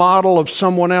be the model of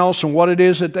someone else and what it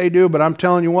is that they do, but I'm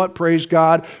telling you what, praise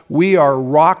God, we are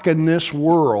rocking this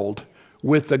world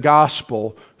with the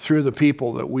gospel through the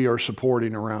people that we are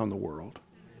supporting around the world.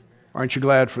 Aren't you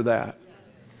glad for that?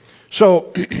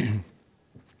 So,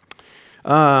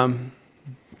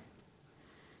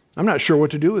 I'm not sure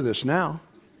what to do with this now.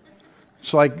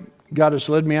 It's like God has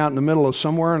led me out in the middle of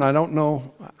somewhere and I don't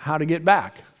know how to get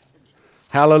back.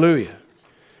 Hallelujah.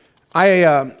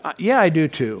 I do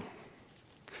too.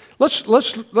 Let's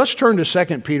turn to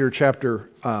 2 Peter chapter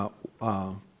 2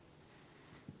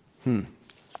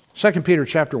 Peter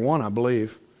chapter 1, I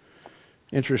believe.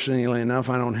 Interestingly enough,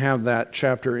 I don't have that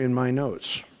chapter in my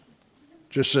notes.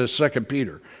 Just says 2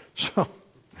 Peter. So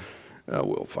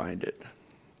we'll find it.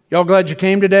 Y'all glad you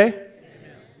came today?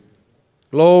 Amen.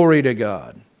 Glory to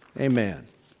God. Amen.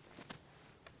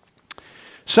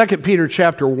 2 Peter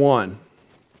chapter 1.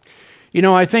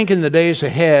 I think in the days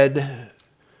ahead,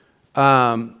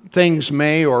 things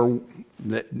may, or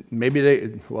maybe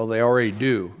they already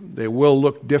do, they will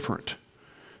look different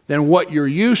than what you're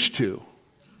used to.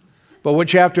 But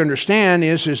what you have to understand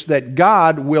is that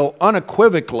God will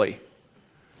unequivocally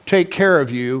take care of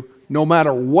you no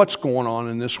matter what's going on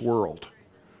in this world.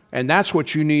 And that's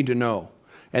what you need to know.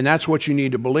 And that's what you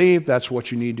need to believe. That's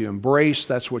what you need to embrace.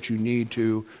 That's what you need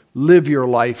to live your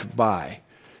life by.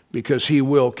 Because He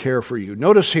will care for you.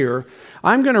 Notice here,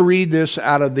 I'm going to read this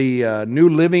out of the New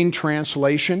Living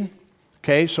Translation.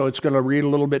 Okay, so it's going to read a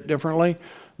little bit differently.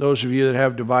 Those of you that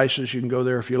have devices, you can go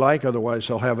there if you like.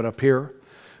 Otherwise, I'll have it up here.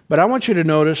 But I want you to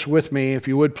notice with me, if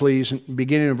you would please,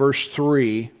 beginning in verse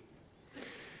 3,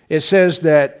 it says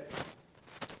that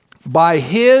by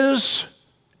His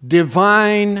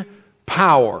divine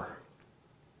power.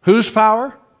 Whose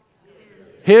power?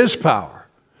 His power.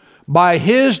 By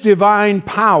His divine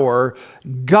power,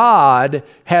 God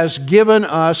has given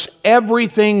us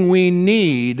everything we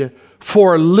need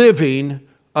for living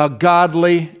a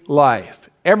godly life.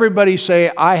 Everybody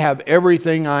say, I have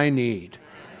everything I need.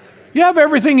 You have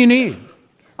everything you need.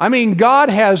 I mean, God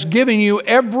has given you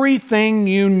everything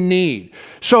you need.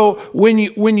 So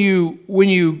when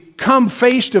you come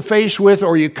face to face with,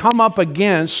 or you come up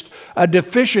against a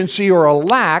deficiency or a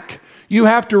lack, you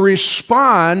have to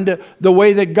respond the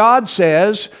way that God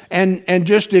says and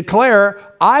just declare,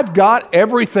 I've got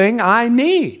everything I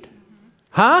need.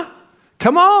 Huh?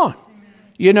 Come on.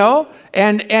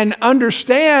 And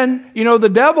understand,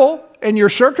 the devil and your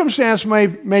circumstance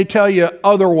may tell you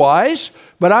otherwise,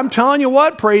 but I'm telling you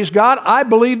what, praise God, I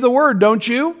believe the Word, don't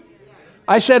you?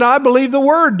 I said, I believe the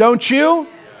Word, don't you?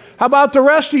 How about the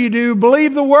rest of you? Do you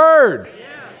believe the Word?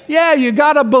 Yeah, you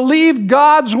got to believe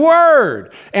God's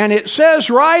Word. And it says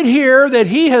right here that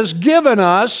He has given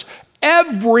us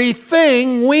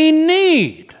everything we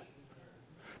need.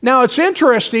 Now, it's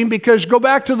interesting because go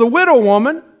back to the widow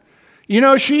woman.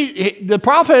 The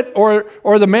prophet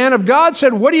or the man of God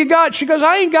said, what do you got? She goes,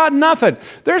 I ain't got nothing.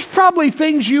 There's probably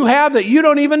things you have that you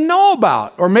don't even know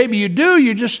about. Or maybe you do,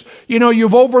 you just,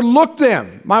 you've overlooked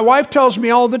them. My wife tells me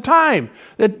all the time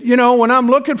that, when I'm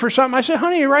looking for something, I say,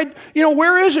 honey, right,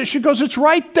 where is it? She goes, it's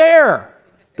right there.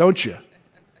 Don't you?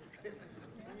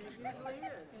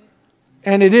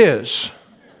 And it is.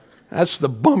 That's the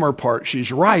bummer part.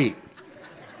 She's right.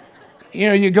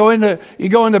 You go in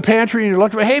the pantry and you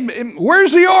look for, hey,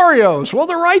 where's the Oreos? Well,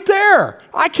 they're right there.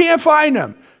 I can't find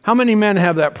them. How many men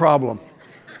have that problem?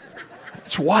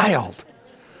 It's wild.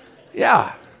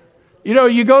 Yeah. You know,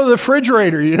 you go to the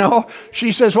refrigerator, you know.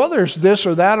 She says, well, there's this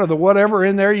or that or the whatever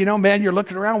in there. You know, man, you're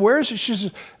looking around. Where is it? She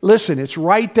says, listen, it's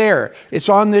right there. It's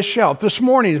on this shelf. This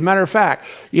morning, as a matter of fact,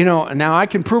 you know, now I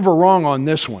can prove her wrong on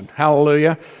this one.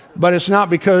 Hallelujah. But it's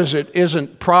not because it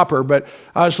isn't proper. But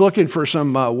I was looking for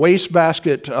some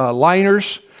wastebasket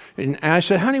liners. And I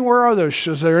said, honey, where are those? She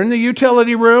says, they're in the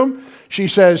utility room. She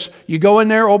says, you go in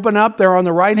there, open up, they're on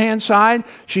the right-hand side.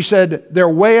 She said, they're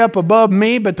way up above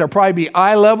me, but they'll probably be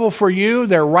eye level for you.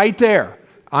 They're right there.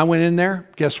 I went in there.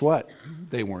 Guess what?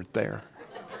 They weren't there.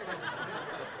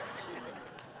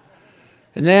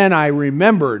 And then I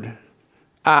remembered,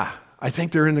 I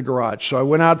think they're in the garage. So I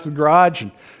went out to the garage,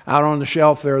 and out on the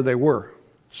shelf, there they were.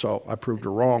 So I proved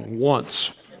her wrong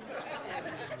once.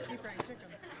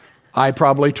 I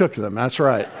probably took them. That's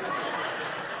right.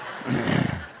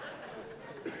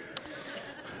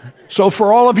 So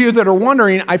for all of you that are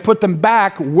wondering, I put them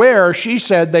back where she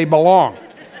said they belong.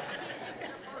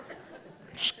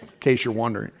 Just in case you're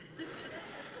wondering.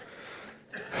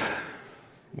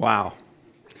 Wow.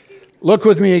 Look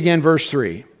with me again, verse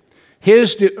 3.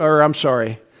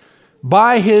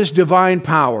 By His divine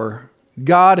power,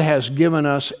 God has given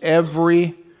us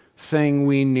everything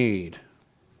we need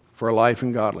for life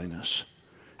and godliness.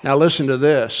 Now listen to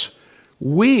this.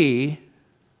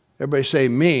 Everybody say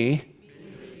me.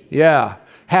 Yeah,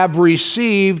 have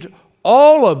received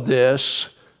all of this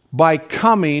by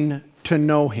coming to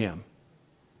know Him.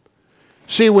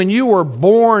 See, when you were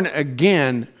born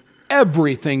again,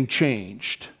 everything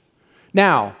changed.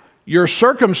 Now, your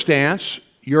circumstance,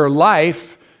 your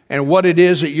life, and what it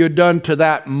is that you'd done to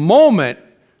that moment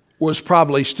was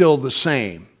probably still the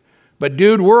same. But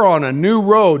dude, we're on a new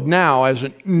road now as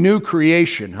a new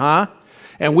creation, huh?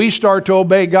 And we start to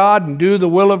obey God and do the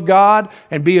will of God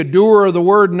and be a doer of the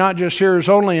word, not just hearers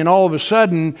only. And all of a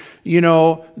sudden, you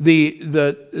know, the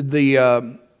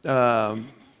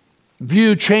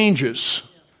view changes.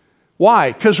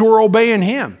 Why? Because we're obeying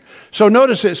Him. So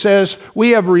notice it says,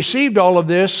 we have received all of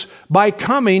this by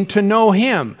coming to know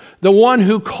Him, the one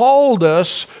who called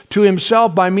us to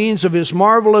Himself by means of His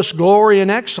marvelous glory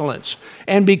and excellence.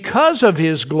 And because of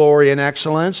His glory and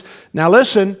excellence, now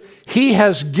listen, He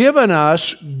has given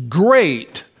us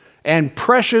great and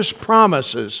precious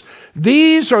promises.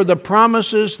 These are the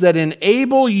promises that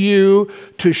enable you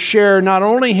to share not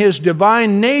only His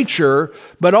divine nature,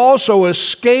 but also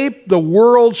escape the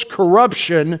world's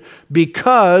corruption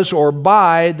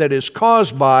that is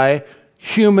caused by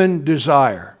human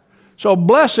desire. So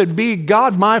blessed be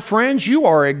God, my friends, you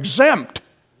are exempt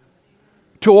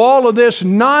to all of this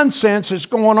nonsense that's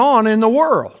going on in the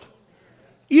world.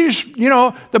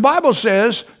 The Bible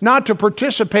says not to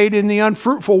participate in the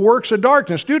unfruitful works of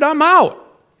darkness. Dude, I'm out.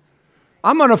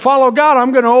 I'm going to follow God.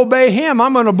 I'm going to obey Him.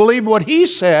 I'm going to believe what He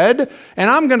said, and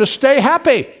I'm going to stay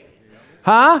happy.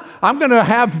 Huh? I'm going to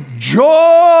have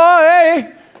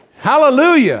joy,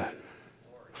 hallelujah,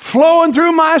 flowing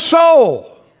through my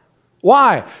soul.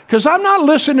 Why? Because I'm not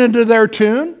listening to their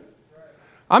tune.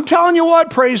 I'm telling you what,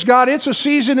 praise God, it's a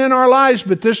season in our lives,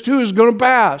 but this too is going to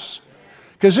pass.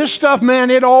 Because this stuff, man,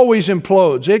 it always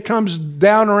implodes. It comes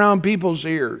down around people's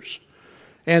ears.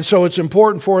 And so it's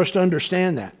important for us to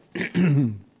understand that.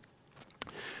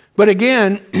 But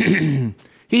again,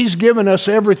 He's given us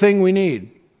everything we need.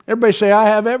 Everybody say, I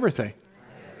have everything.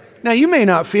 Now, you may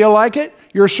not feel like it.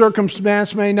 Your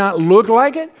circumstance may not look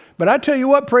like it. But I tell you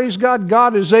what, praise God,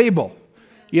 God is able.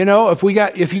 You know, if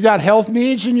you got health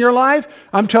needs in your life,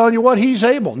 I'm telling you what, He's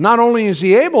able. Not only is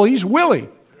He able, He's willing.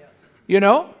 You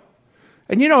know?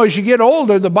 And you know, as you get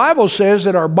older, the Bible says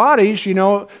that our bodies, you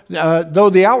know, though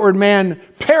the outward man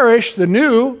perish, the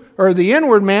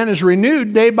inward man is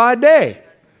renewed day by day.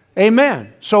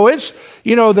 Amen. So it's,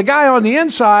 you know, the guy on the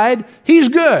inside, he's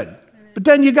good. But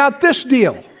then you got this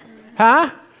deal.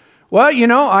 Huh? Well, you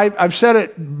know, I've said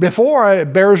it before,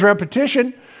 it bears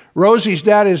repetition. Rosie's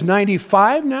dad is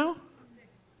 95 now?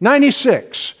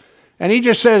 96. And he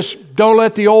just says, don't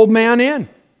let the old man in.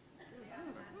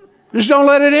 Just don't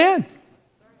let it in.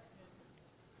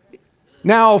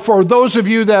 Now, for those of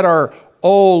you that are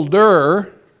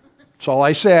older, that's all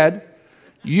I said,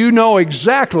 you know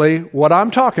exactly what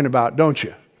I'm talking about, don't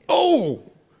you? Oh,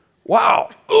 wow.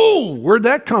 Oh, where'd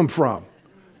that come from?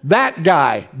 That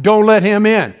guy, don't let him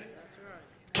in.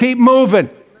 Keep moving.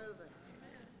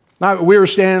 Now, we were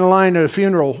standing in line at a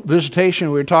funeral visitation.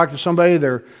 We were talking to somebody.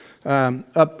 They're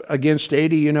up against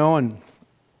 80, you know,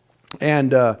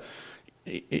 and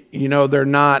you know, they're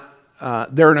not,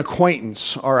 they're an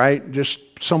acquaintance, all right, just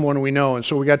someone we know. And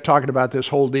so we got talking about this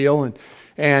whole deal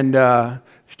and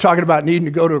talking about needing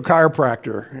to go to a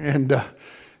chiropractor.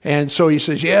 And so he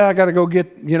says, yeah, I got to go to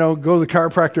the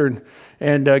chiropractor.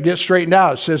 and get straightened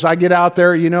out. It says I get out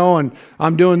there, and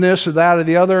I'm doing this or that or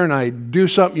the other, and I do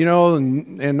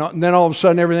something, and then all of a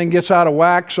sudden everything gets out of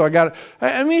whack. So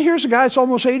here's a guy that's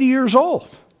almost 80 years old,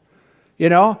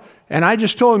 and I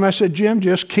just told him, I said, Jim,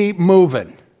 just keep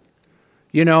moving,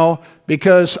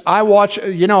 because I watch,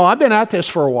 I've been at this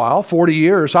for a while, 40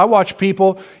 years. I watch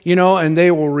people, and they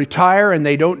will retire and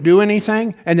they don't do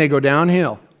anything and they go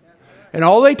downhill. And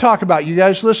all they talk about, you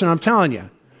guys listen, I'm telling you.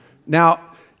 Now,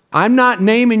 I'm not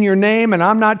naming your name and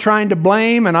I'm not trying to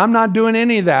blame and I'm not doing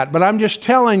any of that, but I'm just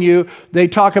telling you, they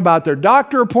talk about their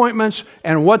doctor appointments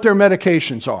and what their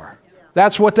medications are.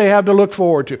 That's what they have to look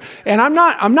forward to. And I'm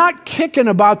not kicking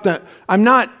about I'm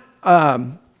not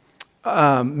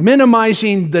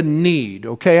minimizing the need,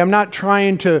 okay? I'm not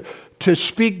trying to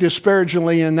speak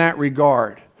disparagingly in that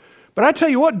regard. But I tell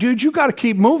you what, dude, you got to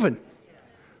keep moving.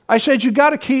 I said, you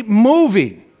got to keep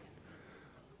moving.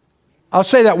 I'll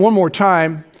say that one more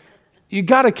time. You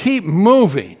got to keep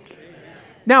moving.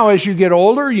 Now, as you get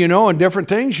older, and different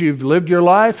things, you've lived your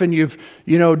life and you've,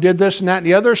 did this and that and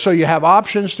the other, so you have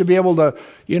options to be able to,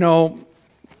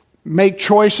 make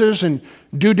choices and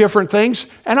do different things.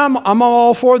 And I'm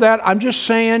all for that. I'm just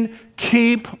saying,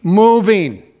 keep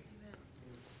moving.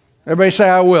 Everybody say,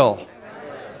 I will.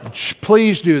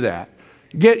 Please do that.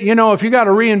 If you got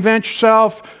to reinvent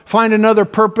yourself, find another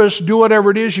purpose, do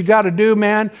whatever it is you got to do,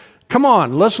 man. Come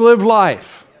on, let's live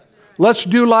life. Let's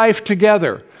do life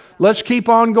together. Let's keep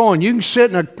on going. You can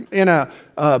sit in a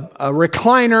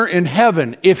recliner in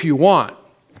heaven if you want.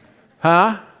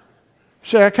 Huh?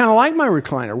 Say, I kind of like my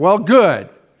recliner. Well, good.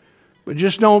 But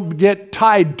just don't get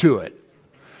tied to it.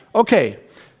 Okay.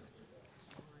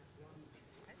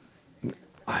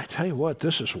 I tell you what,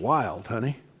 this is wild,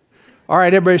 honey. All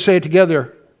right, everybody say it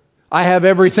together. I have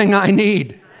everything I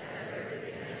need.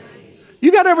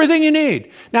 You got everything you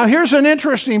need. Now, here's an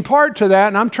interesting part to that,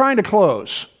 and I'm trying to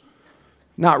close.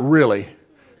 Not really.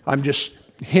 I'm just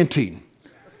hinting.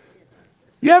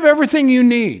 You have everything you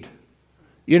need,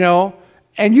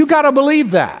 and you got to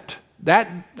believe that.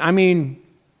 We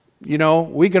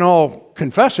can all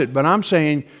confess it, but I'm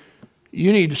saying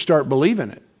you need to start believing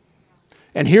it.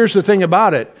 And here's the thing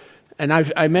about it, and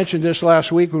I mentioned this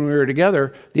last week when we were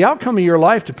together, the outcome of your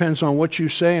life depends on what you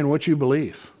say and what you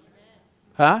believe.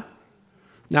 Huh?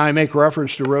 Now, I make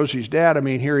reference to Rosie's dad.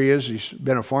 Here he is. He's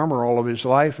been a farmer all of his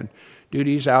life, and dude,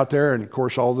 he's out there, and of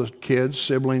course, all the kids,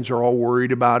 siblings are all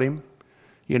worried about him.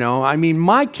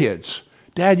 My kids,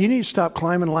 Dad, you need to stop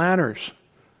climbing ladders.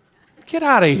 Get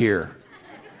out of here.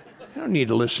 I don't need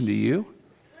to listen to you.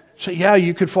 Say, yeah,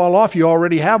 you could fall off. You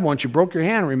already have once. You broke your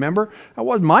hand, remember? That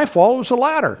wasn't my fault. It was a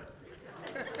ladder.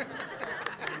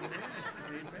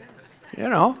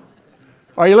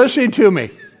 Are you listening to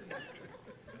me?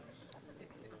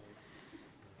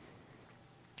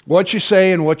 What you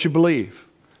say and what you believe.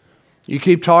 You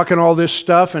keep talking all this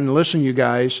stuff, and listen, you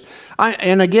guys.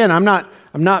 I'm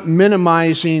not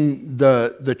minimizing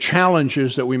the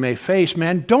challenges that we may face,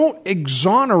 man. Don't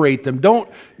exonerate them. Don't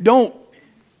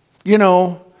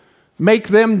make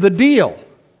them the deal.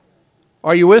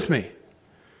 Are you with me?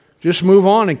 Just move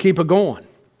on and keep it going,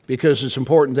 because it's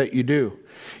important that you do.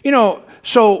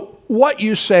 So what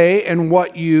you say and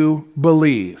what you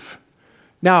believe.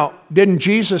 Now, didn't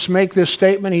Jesus make this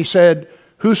statement? He said,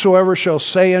 whosoever shall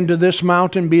say unto this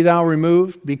mountain, be thou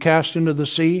removed, be cast into the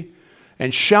sea,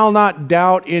 and shall not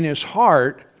doubt in his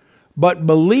heart, but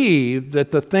believe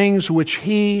that the things which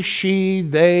he, she,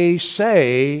 they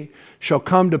say shall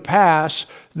come to pass,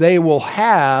 they will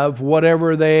have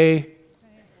whatever they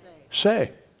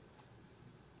say.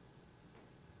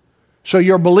 So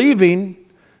your believing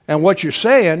and what you're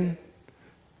saying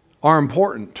are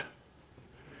important.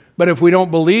 But if we don't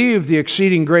believe the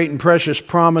exceeding great and precious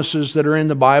promises that are in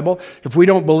the Bible, if we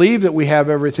don't believe that we have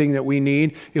everything that we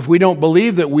need, if we don't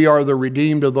believe that we are the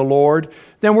redeemed of the Lord,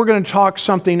 then we're going to talk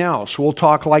something else. We'll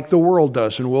talk like the world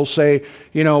does, and we'll say,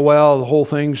 well, the whole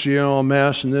thing's, a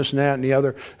mess and this and that and the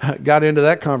other. Got into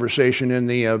that conversation in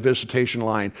the visitation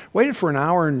line. Waited for an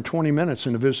hour and 20 minutes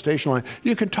in the visitation line.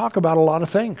 You can talk about a lot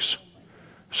of things.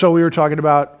 So we were talking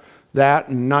about that,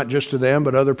 and not just to them,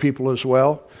 but other people as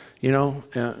well.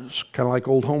 It's kind of like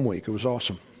Old Home Week. It was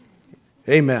awesome.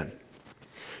 Amen.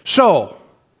 So,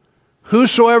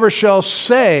 whosoever shall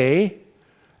say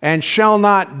and shall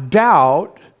not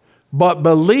doubt, but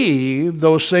believe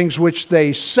those things which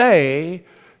they say,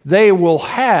 they will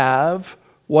have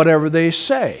whatever they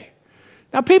say.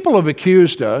 Now, people have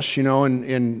accused us,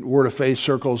 in Word of Faith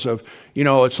circles of,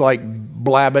 it's like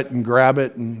blab it and grab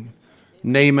it and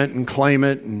name it and claim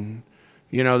it, and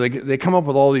they come up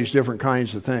with all these different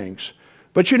kinds of things.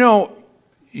 But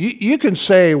you can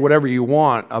say whatever you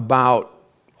want about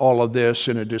all of this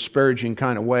in a disparaging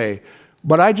kind of way,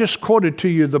 but I just quoted to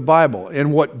you the Bible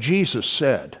and what Jesus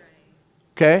said.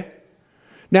 Okay?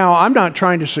 Now, I'm not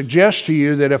trying to suggest to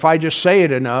you that if I just say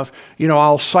it enough,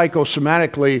 I'll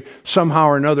psychosomatically somehow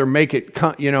or another make it,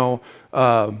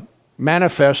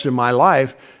 manifest in my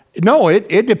life. No,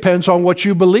 it depends on what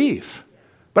you believe.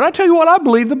 But I tell you what, I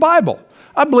believe the Bible.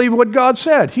 I believe what God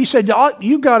said. He said,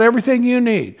 you've got everything you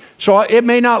need. So it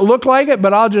may not look like it,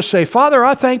 but I'll just say, Father,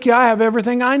 I thank you, I have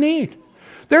everything I need.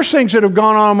 There's things that have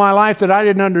gone on in my life that I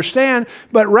didn't understand,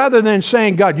 but rather than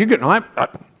saying, God,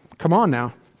 come on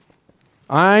now.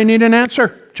 I need an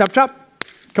answer. Chop, chop.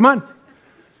 Come on.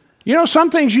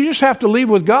 Some things you just have to leave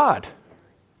with God.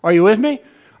 Are you with me?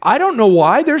 I don't know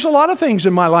why. There's a lot of things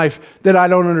in my life that I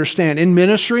don't understand. In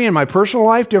ministry, in my personal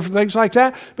life, different things like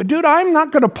that. But dude, I'm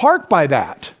not going to park by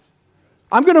that.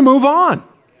 I'm going to move on.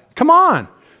 Come on.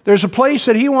 There's a place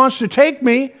that he wants to take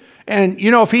me. And,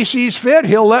 if he sees fit,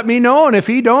 he'll let me know. And if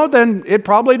he don't, then it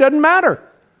probably doesn't matter.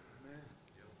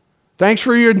 Thanks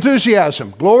for your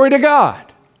enthusiasm. Glory to God.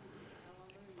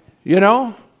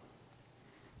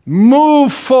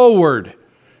 Move forward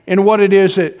in what it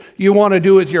is that you want to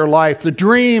do with your life, the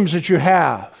dreams that you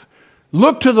have.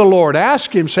 Look to the Lord.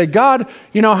 Ask him. Say, God,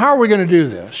 how are we going to do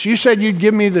this? You said you'd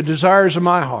give me the desires of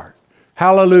my heart.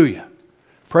 Hallelujah.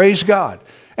 Praise God.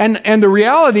 And the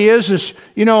reality is,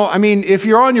 if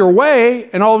you're on your way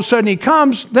and all of a sudden he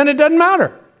comes, then it doesn't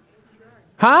matter.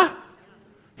 Huh?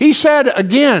 He said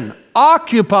again,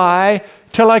 occupy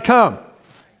till I come.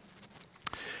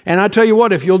 And I tell you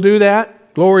what, if you'll do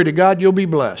that, glory to God, you'll be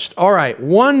blessed. All right,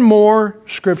 one more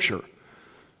scripture.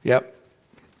 Yep.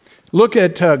 Look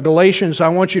at Galatians. I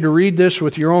want you to read this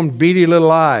with your own beady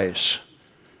little eyes.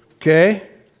 Okay?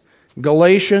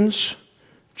 Galatians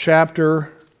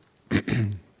chapter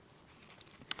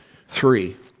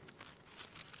 3.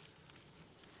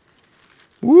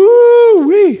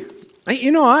 Woo-wee.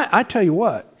 I tell you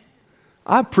what,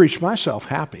 I've preached myself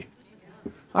happy.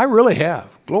 I really have.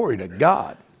 Glory to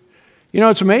God.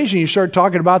 It's amazing. You start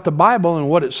talking about the Bible and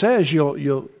what it says,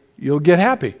 you'll get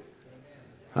happy.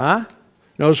 Huh?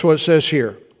 Notice what it says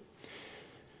here.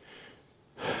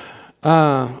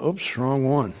 Oops, wrong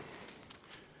one.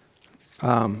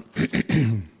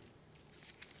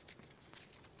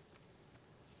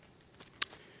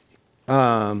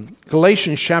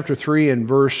 Galatians chapter 3 and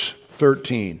verse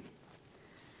 13.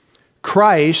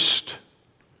 Christ,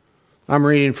 I'm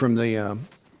reading from the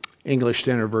English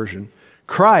Standard Version.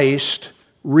 Christ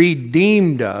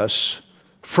redeemed us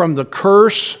from the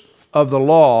curse of the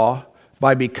law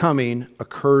by becoming a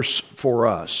curse for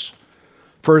us.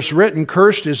 For it's written,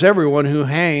 cursed is everyone who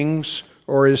hangs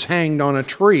or is hanged on a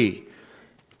tree.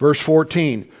 Verse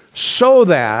 14, so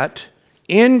that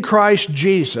in Christ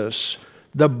Jesus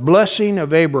the blessing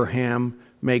of Abraham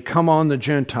may come on the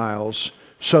Gentiles,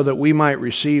 so that we might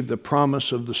receive the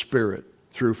promise of the Spirit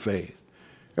through faith.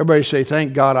 Everybody say,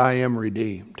 thank God I am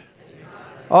redeemed.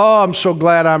 Oh, I'm so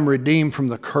glad I'm redeemed from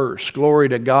the curse. Glory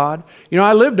to God.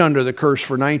 I lived under the curse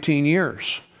for 19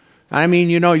 years.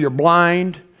 You're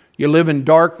blind. You live in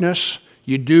darkness.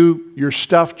 You do your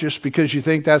stuff just because you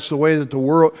think that's the way that the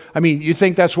world, you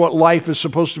think that's what life is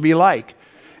supposed to be like.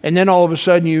 And then all of a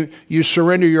sudden you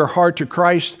surrender your heart to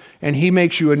Christ and he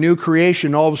makes you a new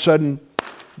creation. All of a sudden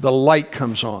the light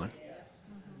comes on.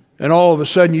 And all of a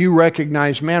sudden you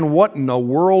recognize, man, what in the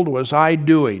world was I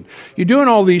doing? You're doing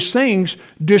all these things,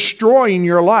 destroying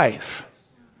your life.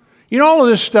 All of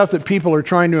this stuff that people are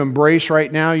trying to embrace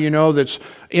right now, that's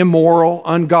immoral,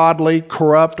 ungodly,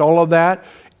 corrupt, all of that,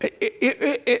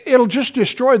 it'll just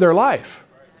destroy their life.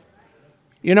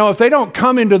 If they don't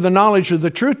come into the knowledge of the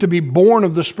truth to be born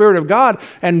of the Spirit of God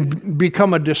and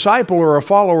become a disciple or a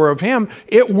follower of Him,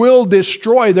 it will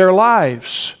destroy their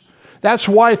lives. That's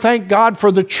why, thank God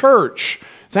for the church.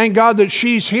 Thank God that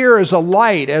she's here as a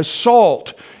light, as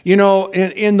salt,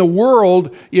 in the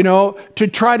world, to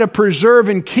try to preserve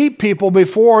and keep people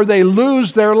before they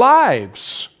lose their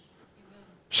lives.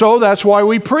 So that's why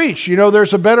we preach.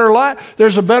 There's a better life.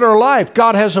 There's a better life.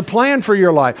 God has a plan for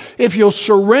your life. If you'll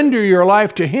surrender your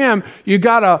life to Him, you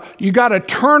gotta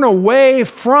turn away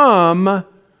from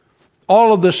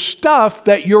all of the stuff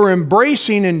that you're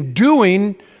embracing and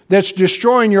doing that's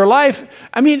destroying your life.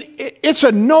 It's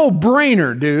a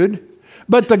no-brainer, dude.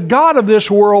 But the God of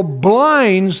this world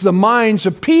blinds the minds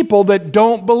of people that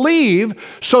don't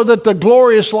believe so that the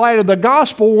glorious light of the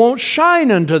gospel won't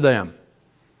shine unto them.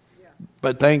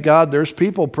 But thank God there's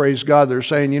people, praise God, they're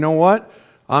saying, you know what?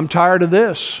 I'm tired of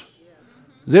this.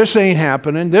 This ain't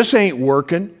happening. This ain't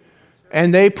working.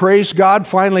 And they, praise God,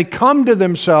 finally come to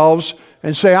themselves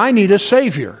and say, I need a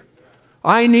Savior.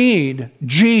 I need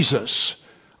Jesus.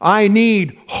 I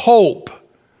need hope.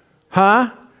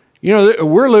 Huh? You know,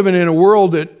 we're living in a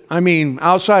world that,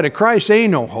 outside of Christ, there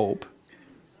ain't no hope.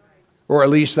 Or at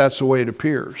least that's the way it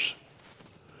appears.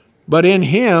 But in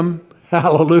Him,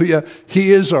 hallelujah,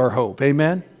 He is our hope.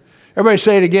 Amen? Everybody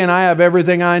say it again. I have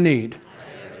everything I need.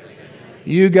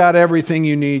 You got everything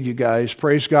you need, you guys.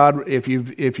 Praise God. If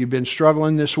you've been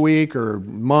struggling this week or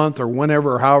month or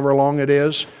whenever or however long it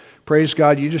is, praise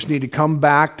God, you just need to come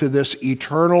back to this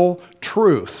eternal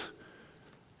truth.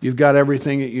 You've got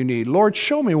everything that you need. Lord,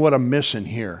 show me what I'm missing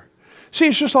here. See,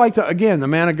 it's just like, the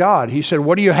man of God. He said,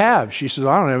 what do you have? She said,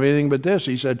 I don't have anything but this.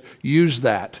 He said, use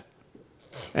that.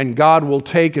 And God will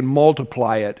take and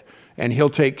multiply it. And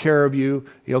He'll take care of you.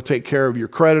 He'll take care of your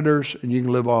creditors. And you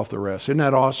can live off the rest. Isn't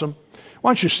that awesome? Why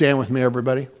don't you stand with me,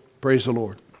 everybody? Praise the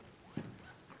Lord.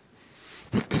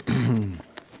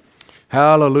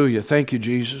 Hallelujah. Thank you,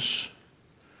 Jesus.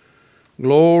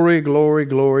 Glory, glory,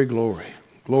 glory, glory.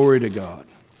 Glory to God.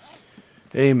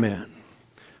 Amen.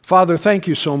 Father, thank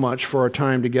you so much for our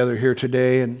time together here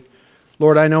today. And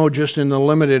Lord, I know just in the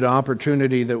limited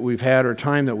opportunity that we've had or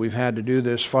time that we've had to do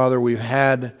this, Father, we've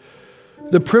had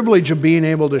the privilege of being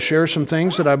able to share some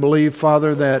things that I believe,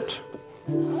 Father, that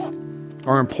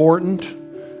are important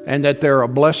and that they're a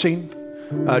blessing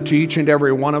to each and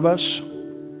every one of us.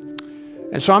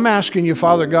 And so I'm asking you,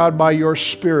 Father God, by your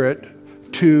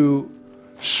Spirit to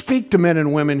speak to men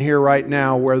and women here right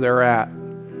now where they're at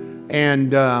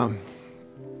and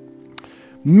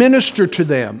minister to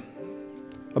them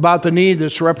about the need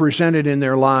that's represented in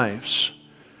their lives.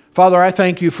 Father, I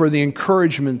thank you for the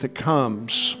encouragement that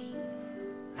comes.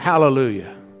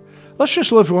 Hallelujah. Let's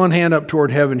just lift one hand up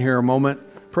toward heaven here a moment.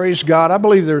 Praise God. I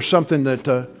believe there's something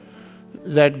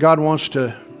that God wants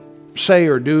to say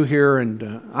or do here,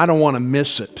 and I don't want to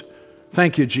miss it.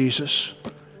 Thank you, Jesus.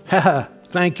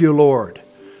 Thank you, Lord.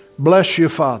 Bless you,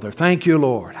 Father. Thank you,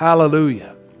 Lord.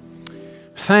 Hallelujah.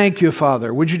 Thank you,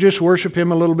 Father. Would you just worship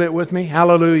Him a little bit with me?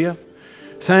 Hallelujah.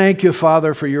 Thank you,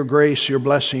 Father, for your grace, your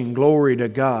blessing. Glory to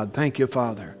God. Thank you,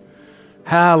 Father.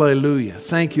 Hallelujah.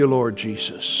 Thank you, Lord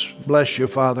Jesus. Bless you,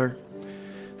 Father.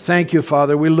 Thank you,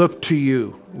 Father. We look to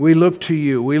you. We look to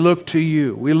you. We look to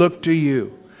you. We look to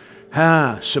you.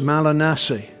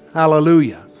 Samalanase.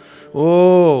 Hallelujah.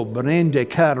 Oh, Brende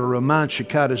cara romanche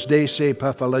caras dese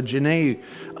papalagene.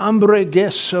 Ambre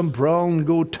gesam brown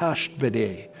go tashed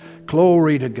bede.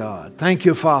 Glory to God. Thank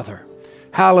you, Father.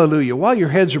 Hallelujah. While your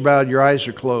heads are bowed, your eyes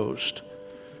are closed.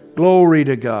 Glory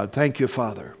to God. Thank you,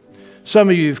 Father. Some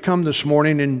of you have come this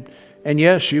morning and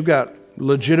yes, you've got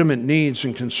legitimate needs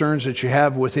and concerns that you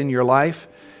have within your life.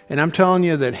 And I'm telling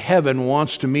you that heaven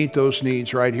wants to meet those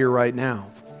needs right here, right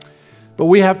now. But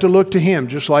we have to look to Him,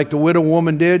 just like the widow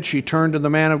woman did. She turned to the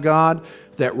man of God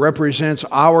that represents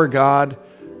our God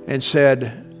and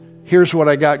said, here's what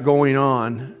I got going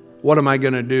on. What am I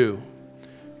going to do?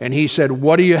 And He said,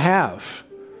 what do you have?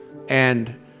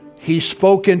 And He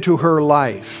spoke into her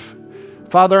life.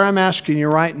 Father, I'm asking you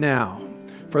right now,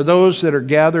 for those that are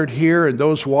gathered here and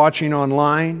those watching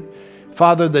online,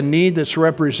 Father, the need that's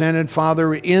represented,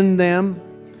 Father, in them,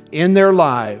 in their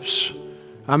lives,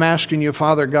 I'm asking you,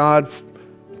 Father God,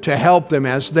 to help them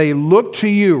as they look to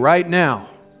you right now.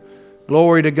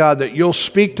 Glory to God, that you'll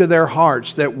speak to their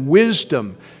hearts, that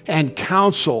wisdom and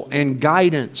counsel and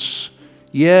guidance.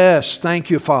 Yes, thank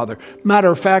you, Father. Matter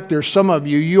of fact, there's some of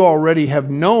you, you already have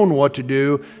known what to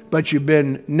do, but you've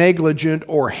been negligent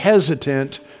or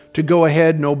hesitant to go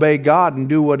ahead and obey God and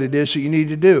do what it is that you need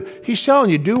to do. He's telling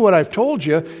you, do what I've told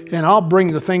you, and I'll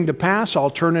bring the thing to pass. I'll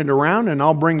turn it around, and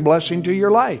I'll bring blessing to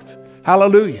your life.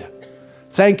 Hallelujah.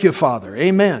 Thank you, Father.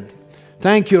 Amen.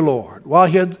 Thank you, Lord. While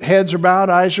heads are bowed,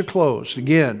 eyes are closed.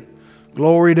 Again,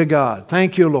 glory to God.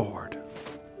 Thank you, Lord.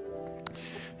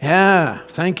 Yeah,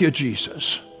 thank you,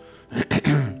 Jesus.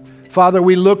 Father,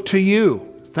 we look to you.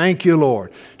 Thank you,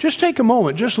 Lord. Just take a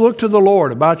moment. Just look to the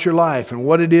Lord about your life and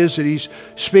what it is that He's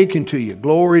speaking to you.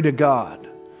 Glory to God.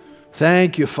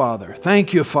 Thank you, Father.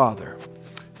 Thank you, Father.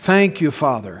 Thank you,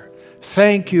 Father.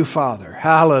 Thank you, Father.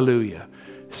 Hallelujah.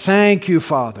 Thank you,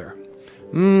 Father.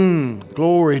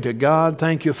 Glory to God.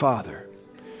 Thank you, Father.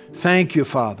 Thank you,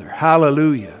 Father.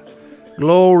 Hallelujah.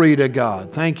 Glory to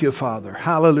God. Thank you, Father.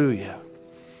 Hallelujah.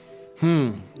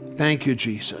 Thank you,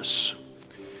 Jesus.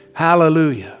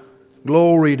 Hallelujah.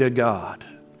 Glory to God.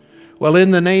 Well,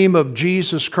 in the name of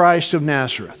Jesus Christ of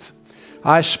Nazareth,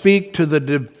 I speak to the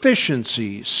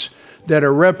deficiencies that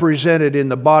are represented in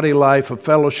the body life of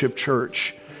Fellowship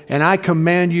Church, and I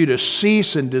command you to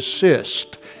cease and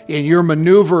desist in your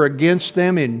maneuver against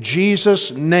them in Jesus'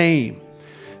 name.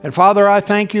 And Father, I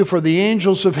thank you for the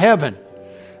angels of heaven.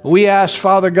 We ask,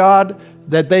 Father God,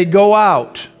 that they go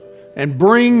out, and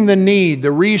bring the need,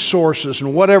 the resources,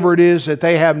 and whatever it is that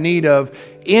they have need of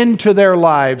into their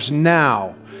lives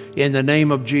now in the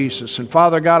name of Jesus. And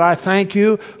Father God, I thank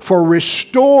you for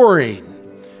restoring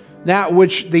that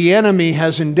which the enemy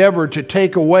has endeavored to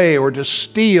take away or to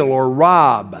steal or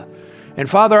rob. And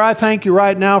Father, I thank you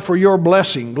right now for your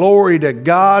blessing. Glory to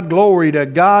God, glory to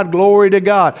God, glory to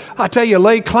God. I tell you,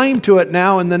 lay claim to it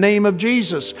now in the name of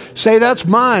Jesus. Say, that's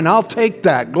mine, I'll take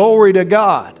that. Glory to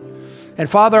God. And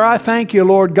Father, I thank you,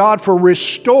 Lord God, for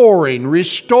restoring.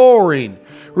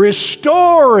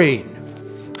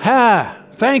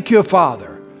 Thank you,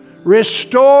 Father.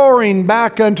 Restoring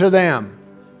back unto them.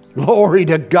 Glory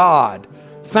to God.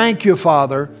 Thank you,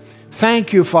 Father.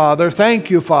 Thank you, Father. Thank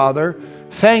you, Father.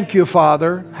 Thank you,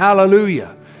 Father.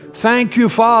 Hallelujah. Thank you,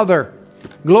 Father.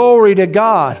 Glory to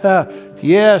God.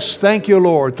 Yes, thank you,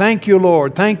 Lord. Thank you,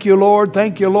 Lord. Thank you, Lord.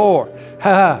 Thank you, Lord.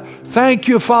 Thank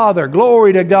you, Father.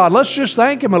 Glory to God. Let's just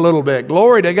thank Him a little bit.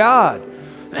 Glory to God.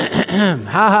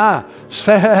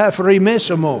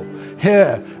 Frimissimo.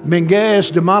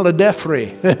 Menges de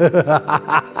maladefri.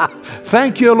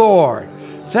 Thank you, Lord.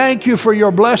 Thank you for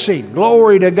your blessing.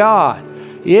 Glory to God.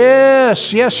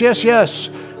 Yes, yes, yes, yes.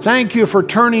 Thank you for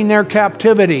turning their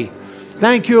captivity.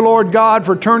 Thank you, Lord God,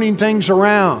 for turning things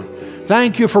around.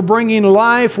 Thank you for bringing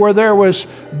life where there was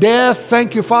death.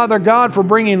 Thank you, Father God, for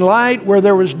bringing light where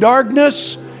there was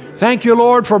darkness. Thank you,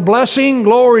 Lord, for blessing.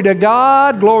 Glory to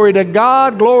God, glory to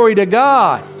God, glory to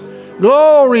God.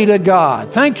 Glory to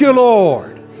God. Thank you,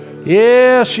 Lord.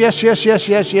 Yes, yes, yes, yes,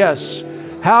 yes, yes.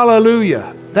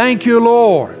 Hallelujah. Thank you,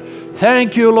 Lord.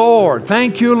 Thank you, Lord.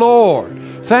 Thank you, Lord.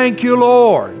 Thank you,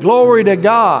 Lord. Glory to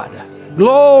God.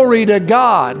 Glory to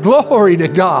God. Glory to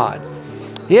God.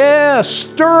 Yes,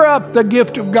 stir up the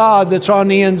gift of God that's on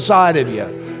the inside of you.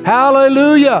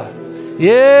 Hallelujah.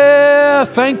 Yeah,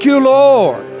 thank you,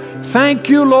 Lord. Thank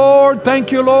you, Lord.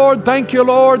 Thank you, Lord. Thank you,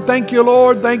 Lord. Thank you,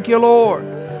 Lord. Thank you, Lord.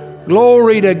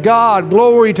 Glory to God.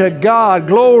 Glory to God.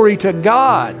 Glory to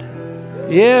God.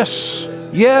 Yes,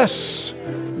 yes,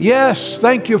 yes.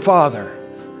 Thank you, Father.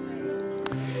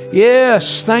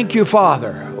 Yes, thank you,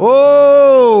 Father.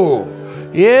 Oh,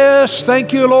 yes,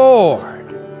 thank you, Lord.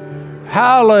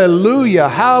 Hallelujah,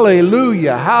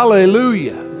 hallelujah,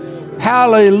 hallelujah,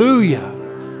 hallelujah.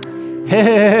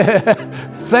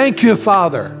 Thank you,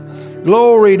 Father.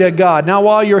 Glory to God. Now,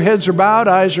 while your heads are bowed,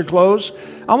 eyes are closed,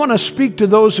 I want to speak to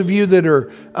those of you that are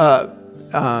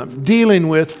dealing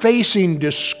with, facing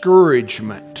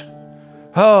discouragement.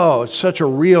 Oh, it's such a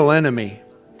real enemy.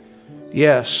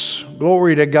 Yes,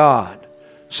 glory to God.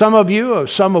 Some of you,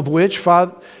 some of which,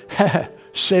 Father,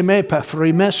 semepa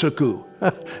frimesuku,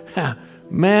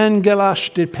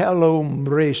 mangelashte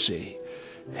pelombresi,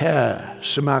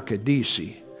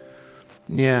 semakadisi.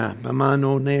 Yeah,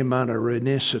 mamano ne mana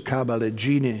renesa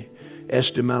kabalagine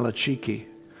estimalachiki.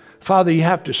 Father, you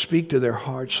have to speak to their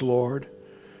hearts, Lord.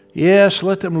 Yes,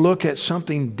 let them look at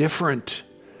something different.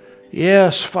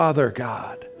 Yes, Father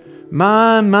God.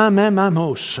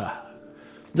 Mamosa.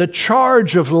 The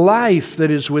charge of life that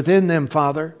is within them,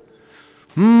 Father.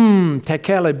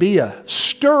 Tekelebia.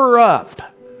 Stir up.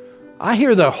 I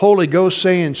hear the Holy Ghost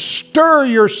saying, stir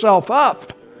yourself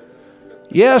up.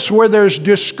 Yes, where there's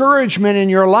discouragement in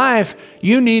your life,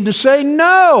 you need to say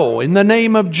no in the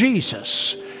name of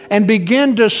Jesus. And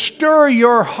begin to stir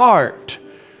your heart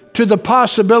to the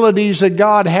possibilities that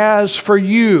God has for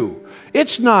you.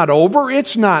 It's not over.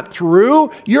 It's not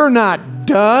through. You're not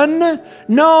done.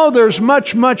 No, there's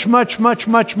much, much, much, much,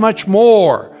 much, much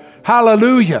more.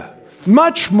 Hallelujah.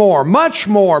 Much more, much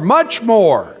more, much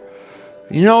more.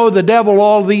 You know, the devil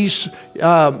all these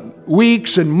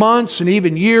weeks and months and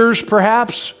even years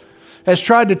perhaps has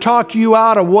tried to talk you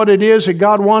out of what it is that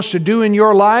God wants to do in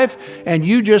your life, and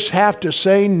you just have to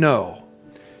say no.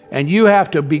 And you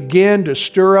have to begin to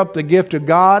stir up the gift of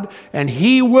God, and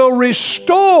He will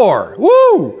restore.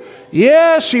 Woo!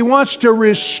 Yes, He wants to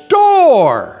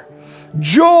restore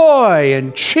joy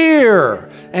and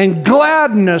cheer and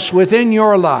gladness within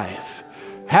your life.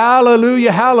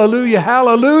 Hallelujah, hallelujah,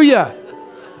 hallelujah.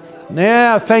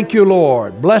 Yeah, thank you,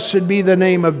 Lord. Blessed be the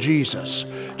name of Jesus.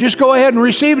 Just go ahead and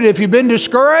receive it. If you've been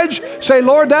discouraged, say,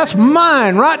 Lord, that's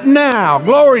mine right now.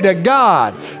 Glory to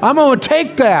God. I'm going to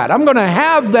take that. I'm going to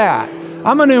have that.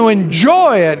 I'm going to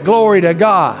enjoy it. Glory to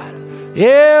God.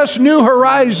 Yes, new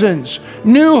horizons,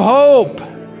 new hope.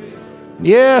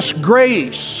 Yes,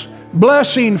 grace,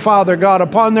 blessing, Father God,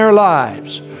 upon their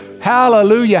lives.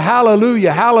 Hallelujah,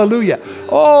 hallelujah, hallelujah.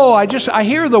 Oh, I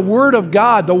hear the word of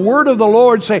God, the word of the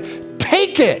Lord say,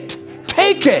 take it,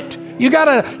 take it. You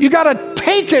gotta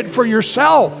take it for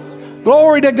yourself.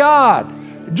 Glory to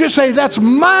God. Just say, that's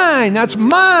mine, that's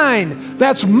mine,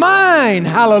 that's mine.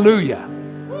 Hallelujah.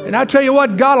 And I tell you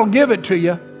what, God will give it to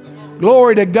you.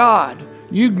 Glory to God.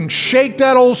 You can shake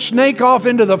that old snake off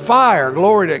into the fire.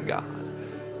 Glory to God.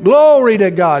 Glory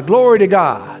to God. Glory to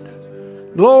God.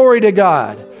 Glory to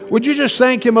God. Would you just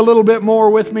thank Him a little bit more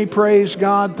with me? Praise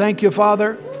God. Thank you,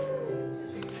 Father.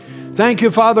 Thank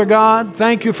you, Father God.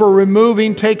 Thank you for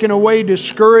removing, taking away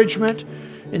discouragement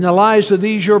in the lives of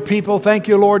these your people. Thank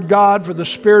you, Lord God, for the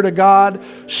Spirit of God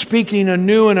speaking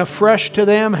anew and afresh to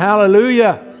them.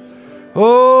 Hallelujah.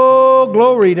 Oh,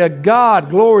 glory to God,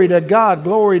 glory to God,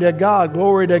 glory to God,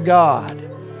 glory to God.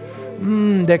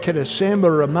 De que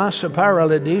december ramasa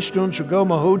paraledistun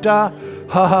sugoma huta.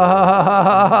 Ha ha ha ha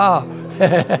ha ha.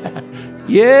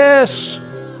 Yes.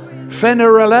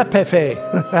 Fenerelepefe.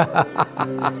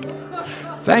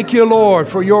 Thank you, Lord,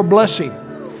 for your blessing.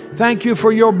 Thank you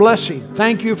for your blessing.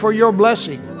 Thank you for your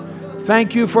blessing.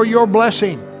 Thank you for your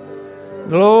blessing.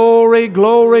 Glory,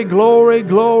 glory, glory,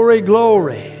 glory,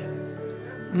 glory.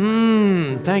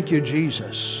 Thank you,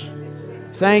 Jesus.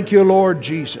 Thank you, Lord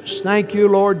Jesus. Thank you,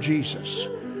 Lord Jesus.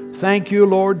 Thank you,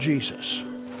 Lord Jesus.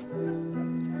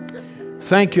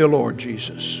 Thank you, Lord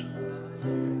Jesus.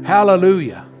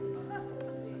 Hallelujah.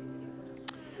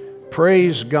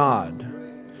 Praise God.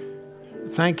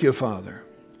 Thank you, Father.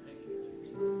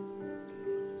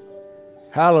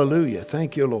 Hallelujah.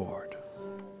 Thank you, Lord.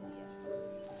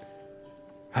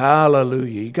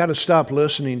 Hallelujah. You got to stop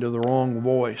listening to the wrong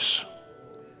voice.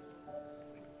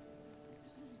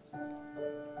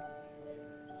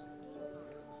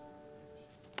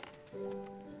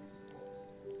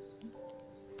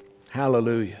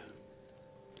 Hallelujah.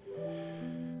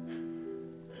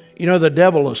 You know, the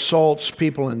devil assaults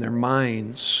people in their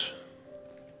minds,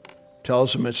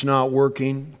 tells them it's not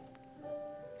working,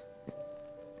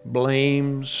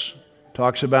 blames,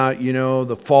 talks about,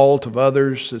 the fault of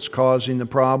others that's causing the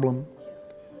problem.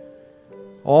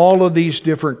 All of these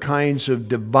different kinds of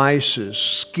devices,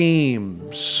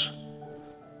 schemes.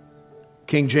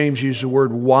 King James used the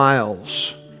word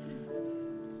wiles.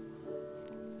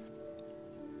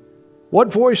 What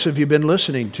voice have you been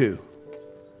listening to?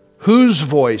 Whose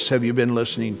voice have you been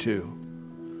listening to?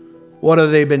 What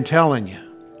have they been telling you?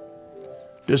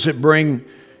 Does it bring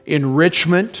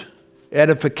enrichment,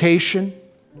 edification,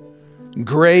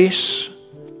 grace,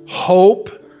 hope,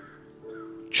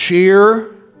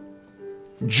 cheer,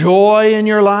 joy in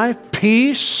your life,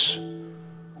 peace?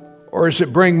 Or does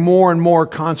it bring more and more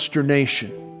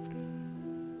consternation?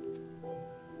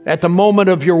 At the moment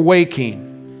of your waking,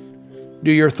 do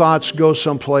your thoughts go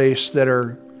someplace that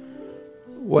are,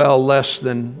 less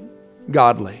than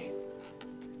godly?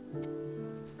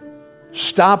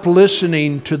 Stop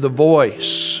listening to the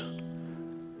voice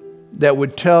that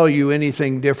would tell you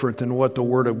anything different than what the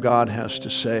Word of God has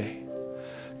to say.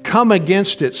 Come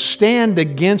against it. Stand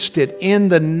against it in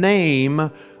the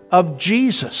name of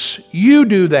Jesus. You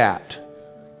do that.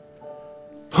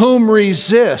 Whom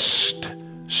resist,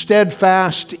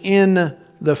 steadfast in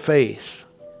the faith.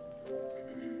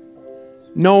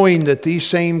 Knowing that these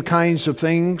same kinds of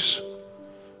things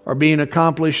are being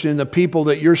accomplished in the people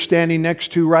that you're standing next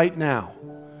to right now.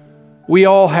 We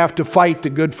all have to fight the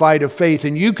good fight of faith,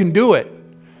 and you can do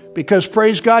it because,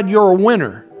 praise God, you're a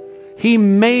winner. He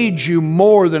made you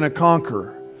more than a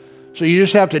conqueror. So you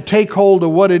just have to take hold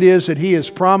of what it is that He has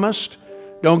promised.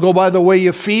 Don't go by the way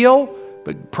you feel,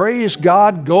 but praise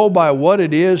God, go by what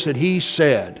it is that He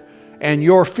said, and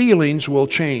your feelings will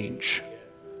change.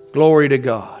 Glory to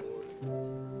God.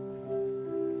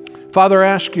 Father, I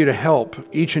ask you to help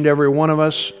each and every one of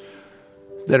us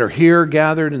that are here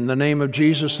gathered in the name of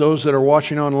Jesus, those that are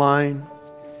watching online.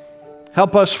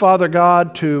 Help us, Father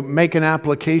God, to make an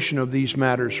application of these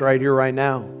matters right here, right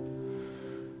now.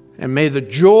 And may the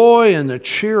joy and the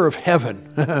cheer of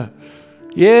heaven,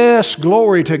 yes,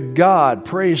 glory to God,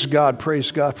 praise God,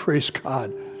 praise God, praise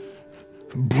God.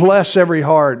 Bless every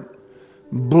heart,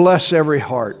 bless every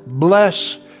heart,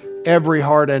 bless every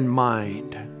heart and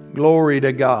mind. Glory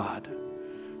to God.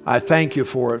 I thank you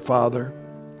for it, Father.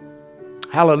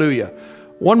 Hallelujah.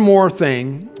 One more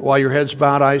thing while your head's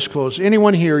bowed, eyes closed.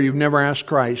 Anyone here, you've never asked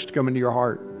Christ to come into your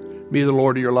heart, be the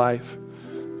Lord of your life.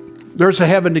 There's a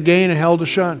heaven to gain and hell to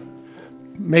shun.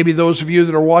 Maybe those of you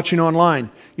that are watching online,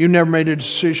 you never made a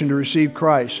decision to receive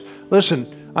Christ.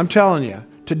 Listen, I'm telling you,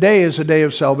 today is a day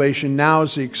of salvation. Now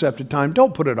is the accepted time.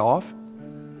 Don't put it off.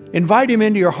 Invite Him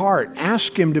into your heart.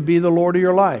 Ask Him to be the Lord of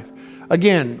your life.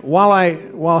 Again,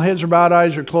 while heads are bowed,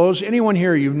 eyes are closed, anyone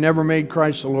here, you've never made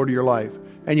Christ the Lord of your life,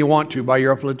 and you want to by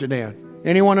your uplifted hand?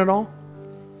 Anyone at all?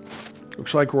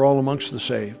 Looks like we're all amongst the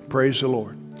saved. Praise the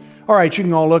Lord. All right, you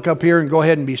can all look up here and go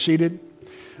ahead and be seated.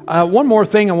 One more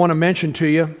thing I want to mention to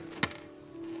you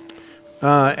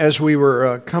as we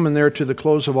were coming there to the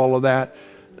close of all of that.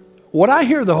 What I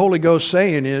hear the Holy Ghost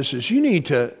saying is you need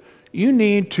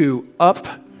to up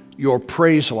your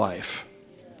praise life.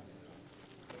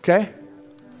 Okay?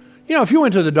 You know, if you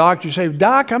went to the doctor, you say,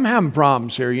 Doc, I'm having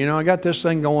problems here. You know, I got this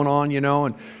thing going on, you know.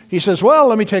 And he says, well,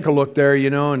 let me take a look there, you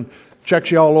know, and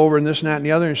checks you all over and this and that and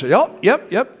the other. And you say, oh,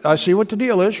 yep, I see what the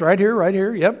deal is right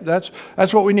here. Yep,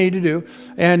 that's what we need to do.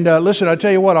 And listen, I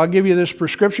tell you what, I'll give you this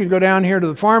prescription. Go down here to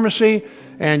the pharmacy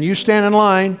and you stand in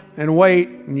line and wait.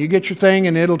 And you get your thing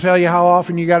and it'll tell you how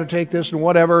often you got to take this and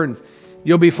whatever. And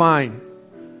you'll be fine.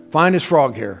 Fine as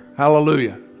frog hair.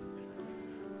 Hallelujah.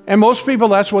 And most people,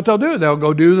 that's what they'll do. They'll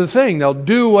go do the thing. They'll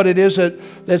do what it is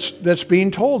that's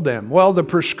being told them. Well, the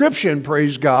prescription,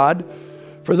 praise God,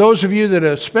 for those of you that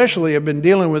especially have been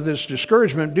dealing with this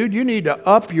discouragement, dude, you need to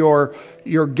up your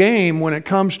game when it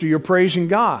comes to your praising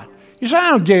God. You say, I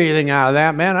don't get anything out of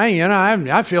that, man.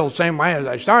 I feel the same way as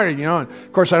I started, you know. And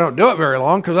of course, I don't do it very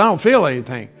long because I don't feel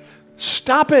anything.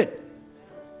 Stop it.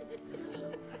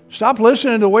 Stop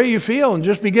listening to the way you feel and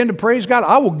just begin to praise God.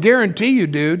 I will guarantee you,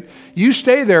 dude, you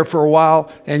stay there for a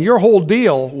while and your whole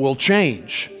deal will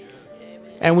change.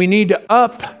 And we need to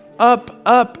up our.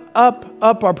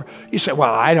 You say,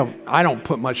 well, I don't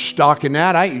put much stock in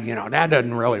that. That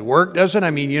doesn't really work, does it?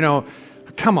 I mean, you know,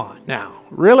 come on now.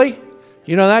 Really?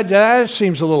 You know, that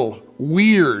seems a little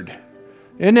weird.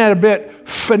 Isn't that a bit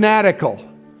fanatical?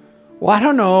 Well, I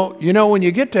don't know. You know, when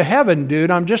you get to heaven,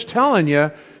 dude, I'm just telling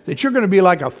you, that you're going to be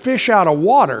like a fish out of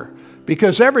water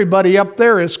because everybody up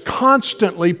there is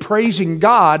constantly praising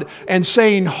God and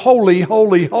saying, holy,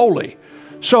 holy, holy.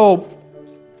 So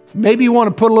maybe you want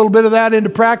to put a little bit of that into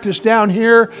practice down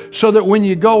here so that when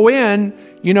you go in,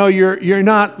 you know, you're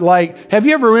not like, have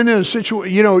you ever been in a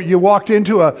situation, you know, you walked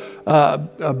into a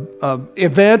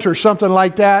event or something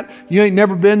like that, you ain't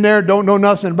never been there, don't know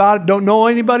nothing about it, don't know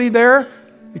anybody there,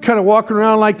 you kind of walking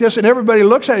around like this and everybody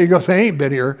looks at you and goes, they ain't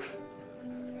been here.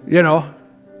 You know,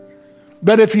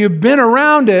 but if you've been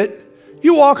around it,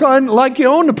 you walk on like you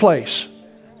own the place.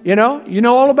 You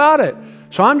know all about it.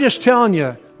 So I'm just telling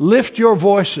you, lift your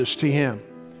voices to Him.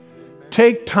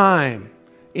 Take time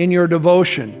in your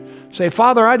devotion. Say,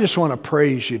 Father, I just want to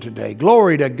praise you today.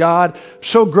 Glory to God.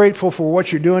 So grateful for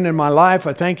what you're doing in my life.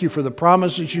 I thank you for the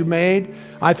promises you made.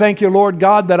 I thank you, Lord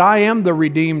God, that I am the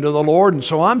redeemed of the Lord. And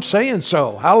so I'm saying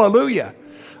so. Hallelujah.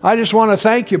 I just want to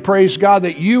thank you, praise God,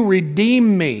 that you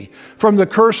redeemed me from the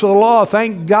curse of the law.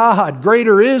 Thank God,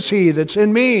 greater is He that's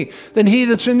in me than he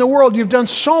that's in the world. You've done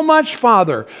so much,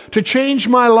 Father, to change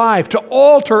my life, to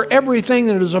alter everything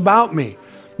that is about me.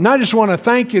 And I just want to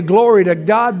thank you, glory to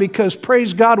God, because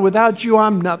praise God, without you,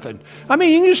 I'm nothing. I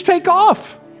mean, you can just take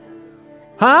off.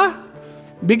 Huh?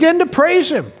 Begin to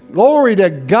praise Him. Glory to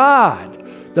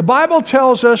God. The Bible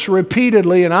tells us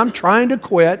repeatedly, and I'm trying to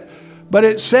quit, but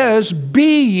it says,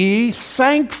 be ye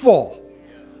thankful.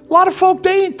 A lot of folk,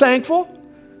 they ain't thankful.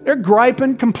 They're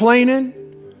griping, complaining,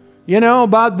 you know,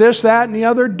 about this, that, and the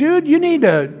other.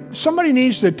 Dude, somebody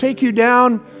needs to take you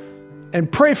down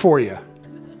and pray for you.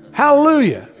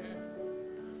 Hallelujah.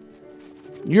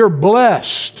 You're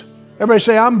blessed. Everybody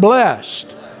say, I'm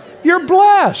blessed. You're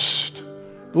blessed.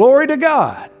 Glory to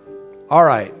God. All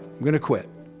right, I'm going to quit.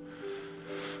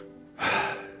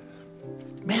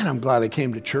 Man, I'm glad I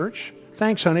came to church.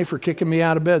 Thanks, honey, for kicking me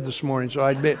out of bed this morning so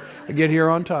I'd get here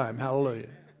on time. Hallelujah.